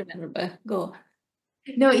 Venerable. Go.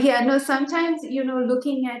 No, sometimes,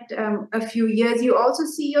 looking at a few years, you also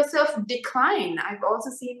see yourself decline. I've also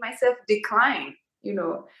seen myself decline,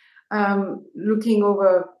 looking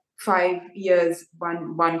over 5 years,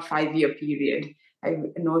 one 5-year period. I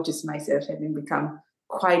noticed myself having become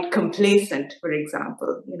quite complacent, for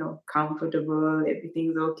example, comfortable,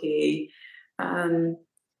 everything's okay.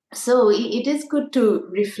 So it is good to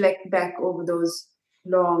reflect back over those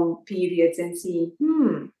long periods and see,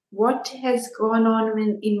 what has gone on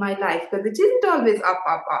in my life? Because it isn't always up,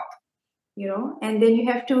 and then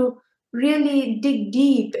you have to really dig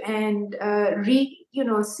deep and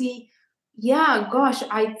see, gosh,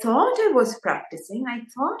 I thought I was practicing, I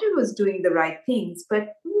thought I was doing the right things,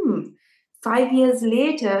 but 5 years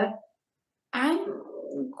later, I'm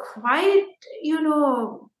quite,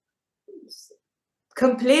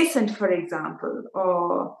 complacent, for example,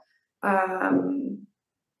 or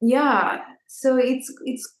so it's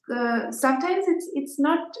sometimes it's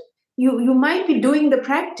not, you might be doing the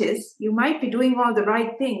practice, you might be doing all the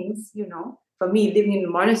right things, for me, living in a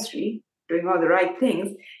monastery, doing all the right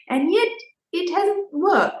things, and yet it hasn't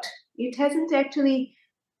worked. It hasn't actually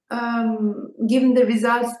given the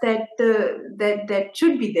results that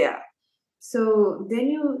should be there. So then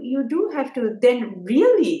you do have to then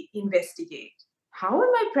really investigate. How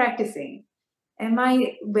am I practicing?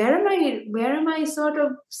 Where am I sort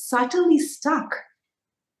of subtly stuck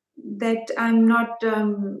that I'm not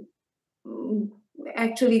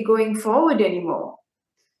actually going forward anymore?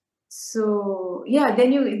 So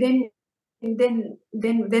then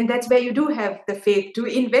that's where you do have the faith to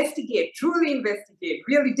investigate, truly investigate,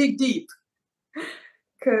 really dig deep,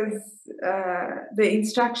 because the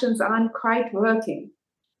instructions aren't quite working.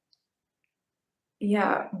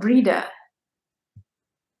 Yeah, Brida.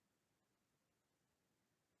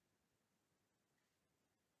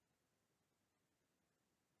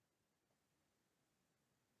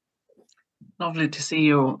 Lovely to see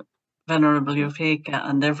you, Venerable Upekkhā,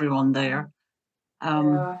 and everyone there.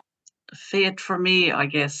 Faith for me, I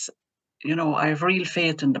guess, I have real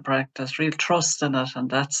faith in the practice, real trust in it,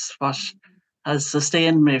 and that's what has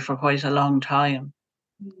sustained me for quite a long time.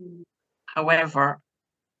 However,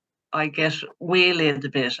 I get waylaid a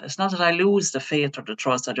bit. It's not that I lose the faith or the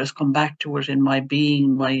trust, I just come back to it in my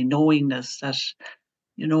being, my knowingness that,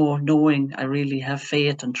 knowing I really have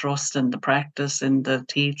faith and trust in the practice, in the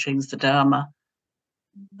teachings, the Dhamma,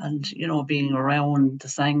 and, being around the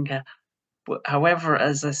Sangha. But however,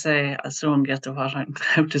 as I say, I soon get to what I'm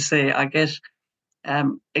about to say, I get,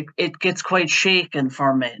 it gets quite shaken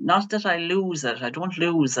for me. Not that I lose it, I don't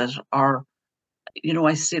lose it, or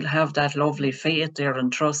I still have that lovely faith there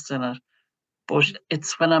and trust in it. But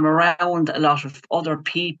it's when I'm around a lot of other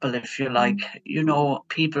people, if you like,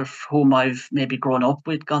 people whom I've maybe grown up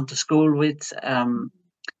with, gone to school with,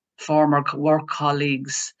 former work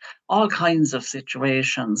colleagues, all kinds of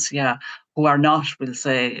situations, who are not, we'll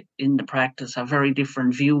say, in the practice, have very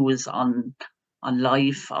different views on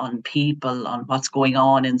life, on people, on what's going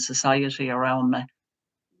on in society around me.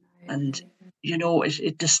 And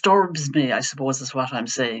it disturbs me, I suppose, is what I'm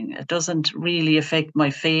saying. It doesn't really affect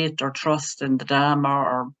my faith or trust in the Dhamma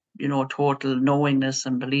or, total knowingness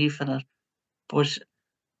and belief in it. But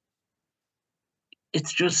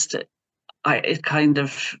it's just, I'm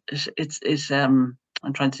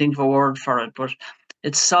trying to think of a word for it, but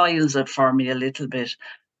it soils it for me a little bit,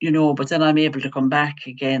 but then I'm able to come back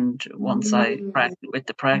again once I practice with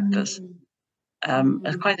the practice.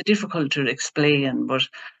 It's kind of difficult to explain, but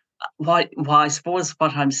why I suppose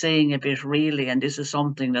what I'm saying a bit really, and this is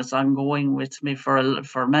something that's ongoing with me for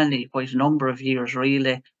quite a number of years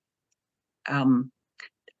really.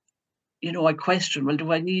 I question, well,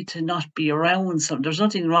 do I need to not be around some? There's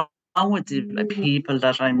nothing wrong with the people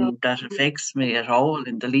that affects me at all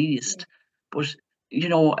in the least, but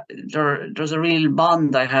there's a real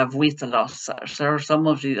bond I have with a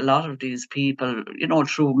lot of these people,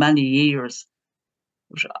 through many years.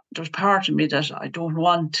 There's part of me that I don't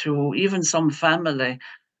want to, even some family,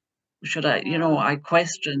 should I, I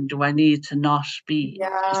question, do I need to not be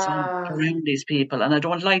around these people? And I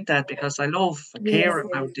don't like that because I love, care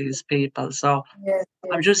about these people. So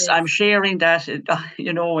I'm sharing that,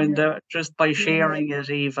 just by sharing it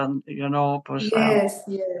even, but yes.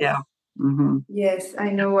 Mm-hmm. Yes, I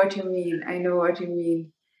know what you mean.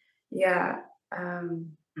 Yeah.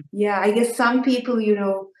 I guess some people,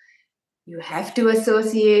 you have to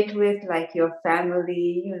associate with, like your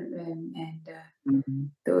family and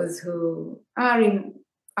those who have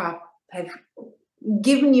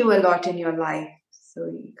given you a lot in your life. So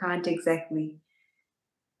you can't exactly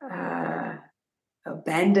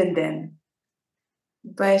abandon them.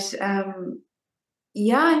 But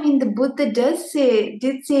the Buddha did say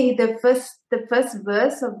the first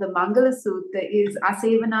verse of the Mangala Sutta is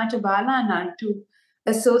Asevanata Balana, to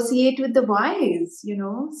associate with the wise,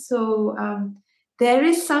 So there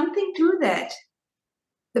is something to that.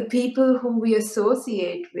 The people whom we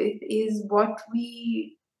associate with is what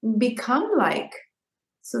we become like.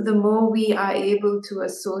 So the more we are able to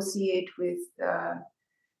associate with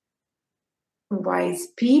wise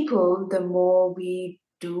people, the more we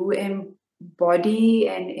do embody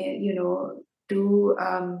and do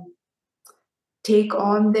take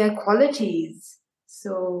on their qualities.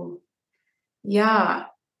 So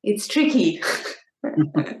it's tricky.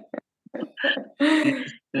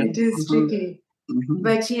 It is tricky.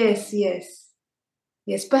 But yes,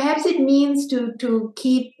 perhaps it means to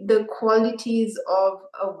keep the qualities of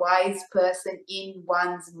a wise person in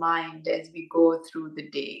one's mind as we go through the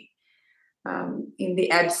day, in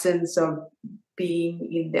the absence of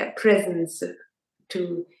being in their presence,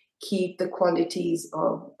 to keep the qualities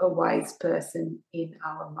of a wise person in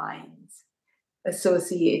our minds,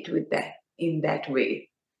 associate with that in that way.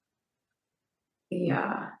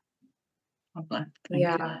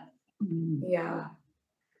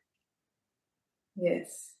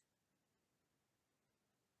 Yes.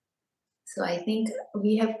 So I think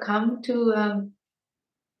we have come to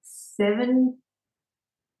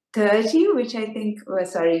 7:30, which I think,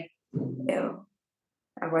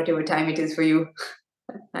 whatever time it is for you,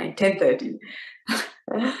 10:30.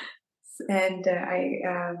 And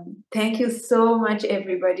I thank you so much,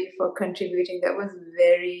 everybody, for contributing. That was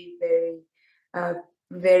very, very,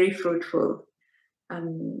 very fruitful,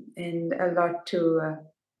 and a lot to,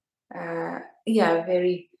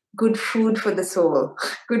 very good food for the soul,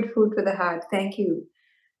 good food for the heart. Thank you.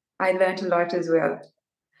 I learned a lot as well.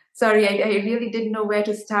 Sorry, I really didn't know where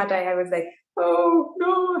to start. I was like, oh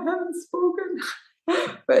no, I haven't spoken.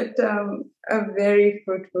 But a very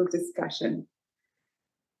fruitful discussion.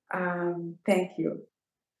 Thank you.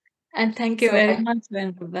 And thank you very much,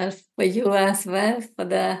 Venerable, for you as well,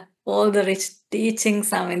 for all the rich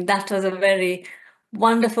teachings. I mean, that was a very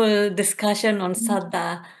wonderful discussion on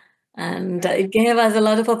Saddhā, and it gave us a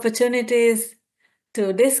lot of opportunities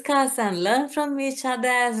to discuss and learn from each other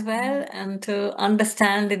as well, and to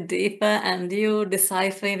understand it deeper, and you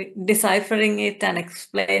deciphering it and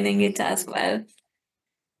explaining it as well.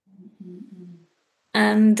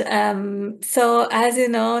 And so, as you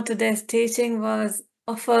know, today's teaching was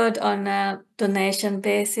offered on a donation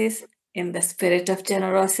basis in the spirit of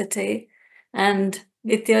generosity. And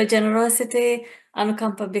with your generosity,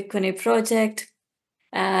 Anukampa Bhikkhuni Project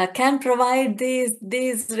can provide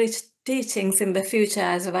these rich teachings in the future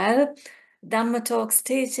as well. Dhamma talks,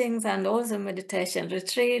 teachings, and also meditation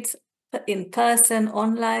retreats in person,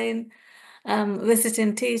 online,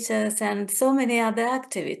 visiting teachers, and so many other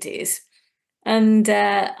activities. And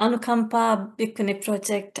Anukampa Bhikkhuni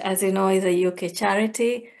Project, as you know, is a UK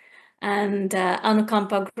charity. And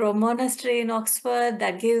Anukampa Grove Monastery in Oxford,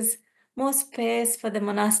 that gives more space for the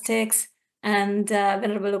monastics. And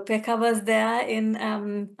Venerable Upekkhā was there in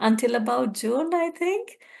until about June, I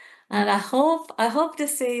think. And I hope to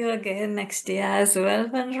see you again next year as well,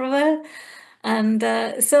 Venerable. And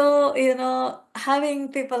so, you know,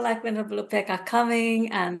 having people like Venerable Upekkhā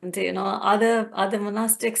coming, and, you know, other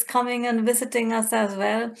monastics coming and visiting us as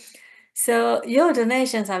well. So your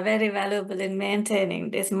donations are very valuable in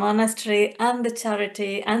maintaining this monastery and the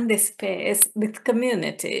charity and this space with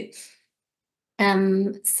community.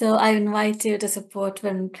 So I invite you to support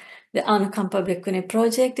the Anukampa Bhikkhuni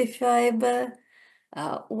project if you are able.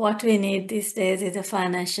 What we need these days is a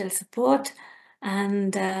financial support,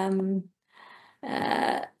 and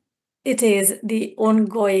it is the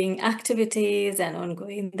ongoing activities and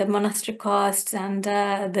ongoing the monastery costs and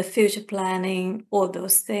the future planning, all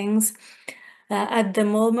those things. At the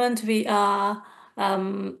moment, we are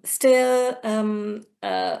still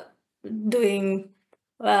doing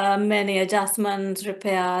many adjustments,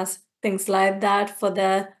 repairs, things like that for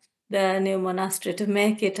the new monastery to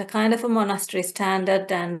make it a kind of a monastery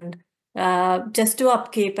standard, and just to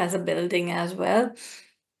upkeep as a building as well.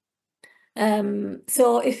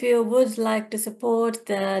 So if you would like to support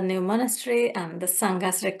the new monastery and the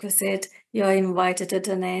Sangha's requisite, you're invited to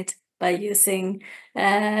donate by using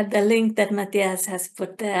the link that Matthias has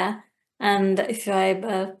put there. And if you're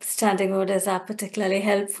able, standing orders are particularly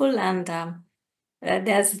helpful, and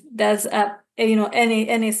there's you know,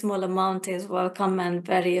 any small amount is welcome and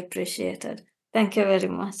very appreciated. Thank you very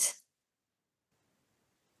much.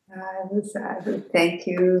 Sadhu. Thank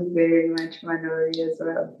you very much, Manori, as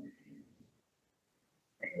well.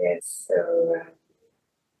 Yes, so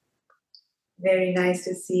very nice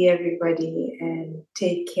to see everybody, and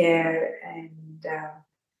take care, and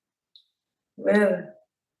well,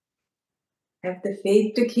 have the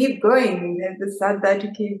faith to keep going, have the Saddhā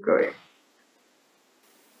to keep going.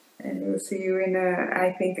 And we'll see you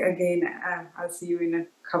I think again, I'll see you in a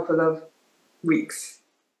couple of weeks.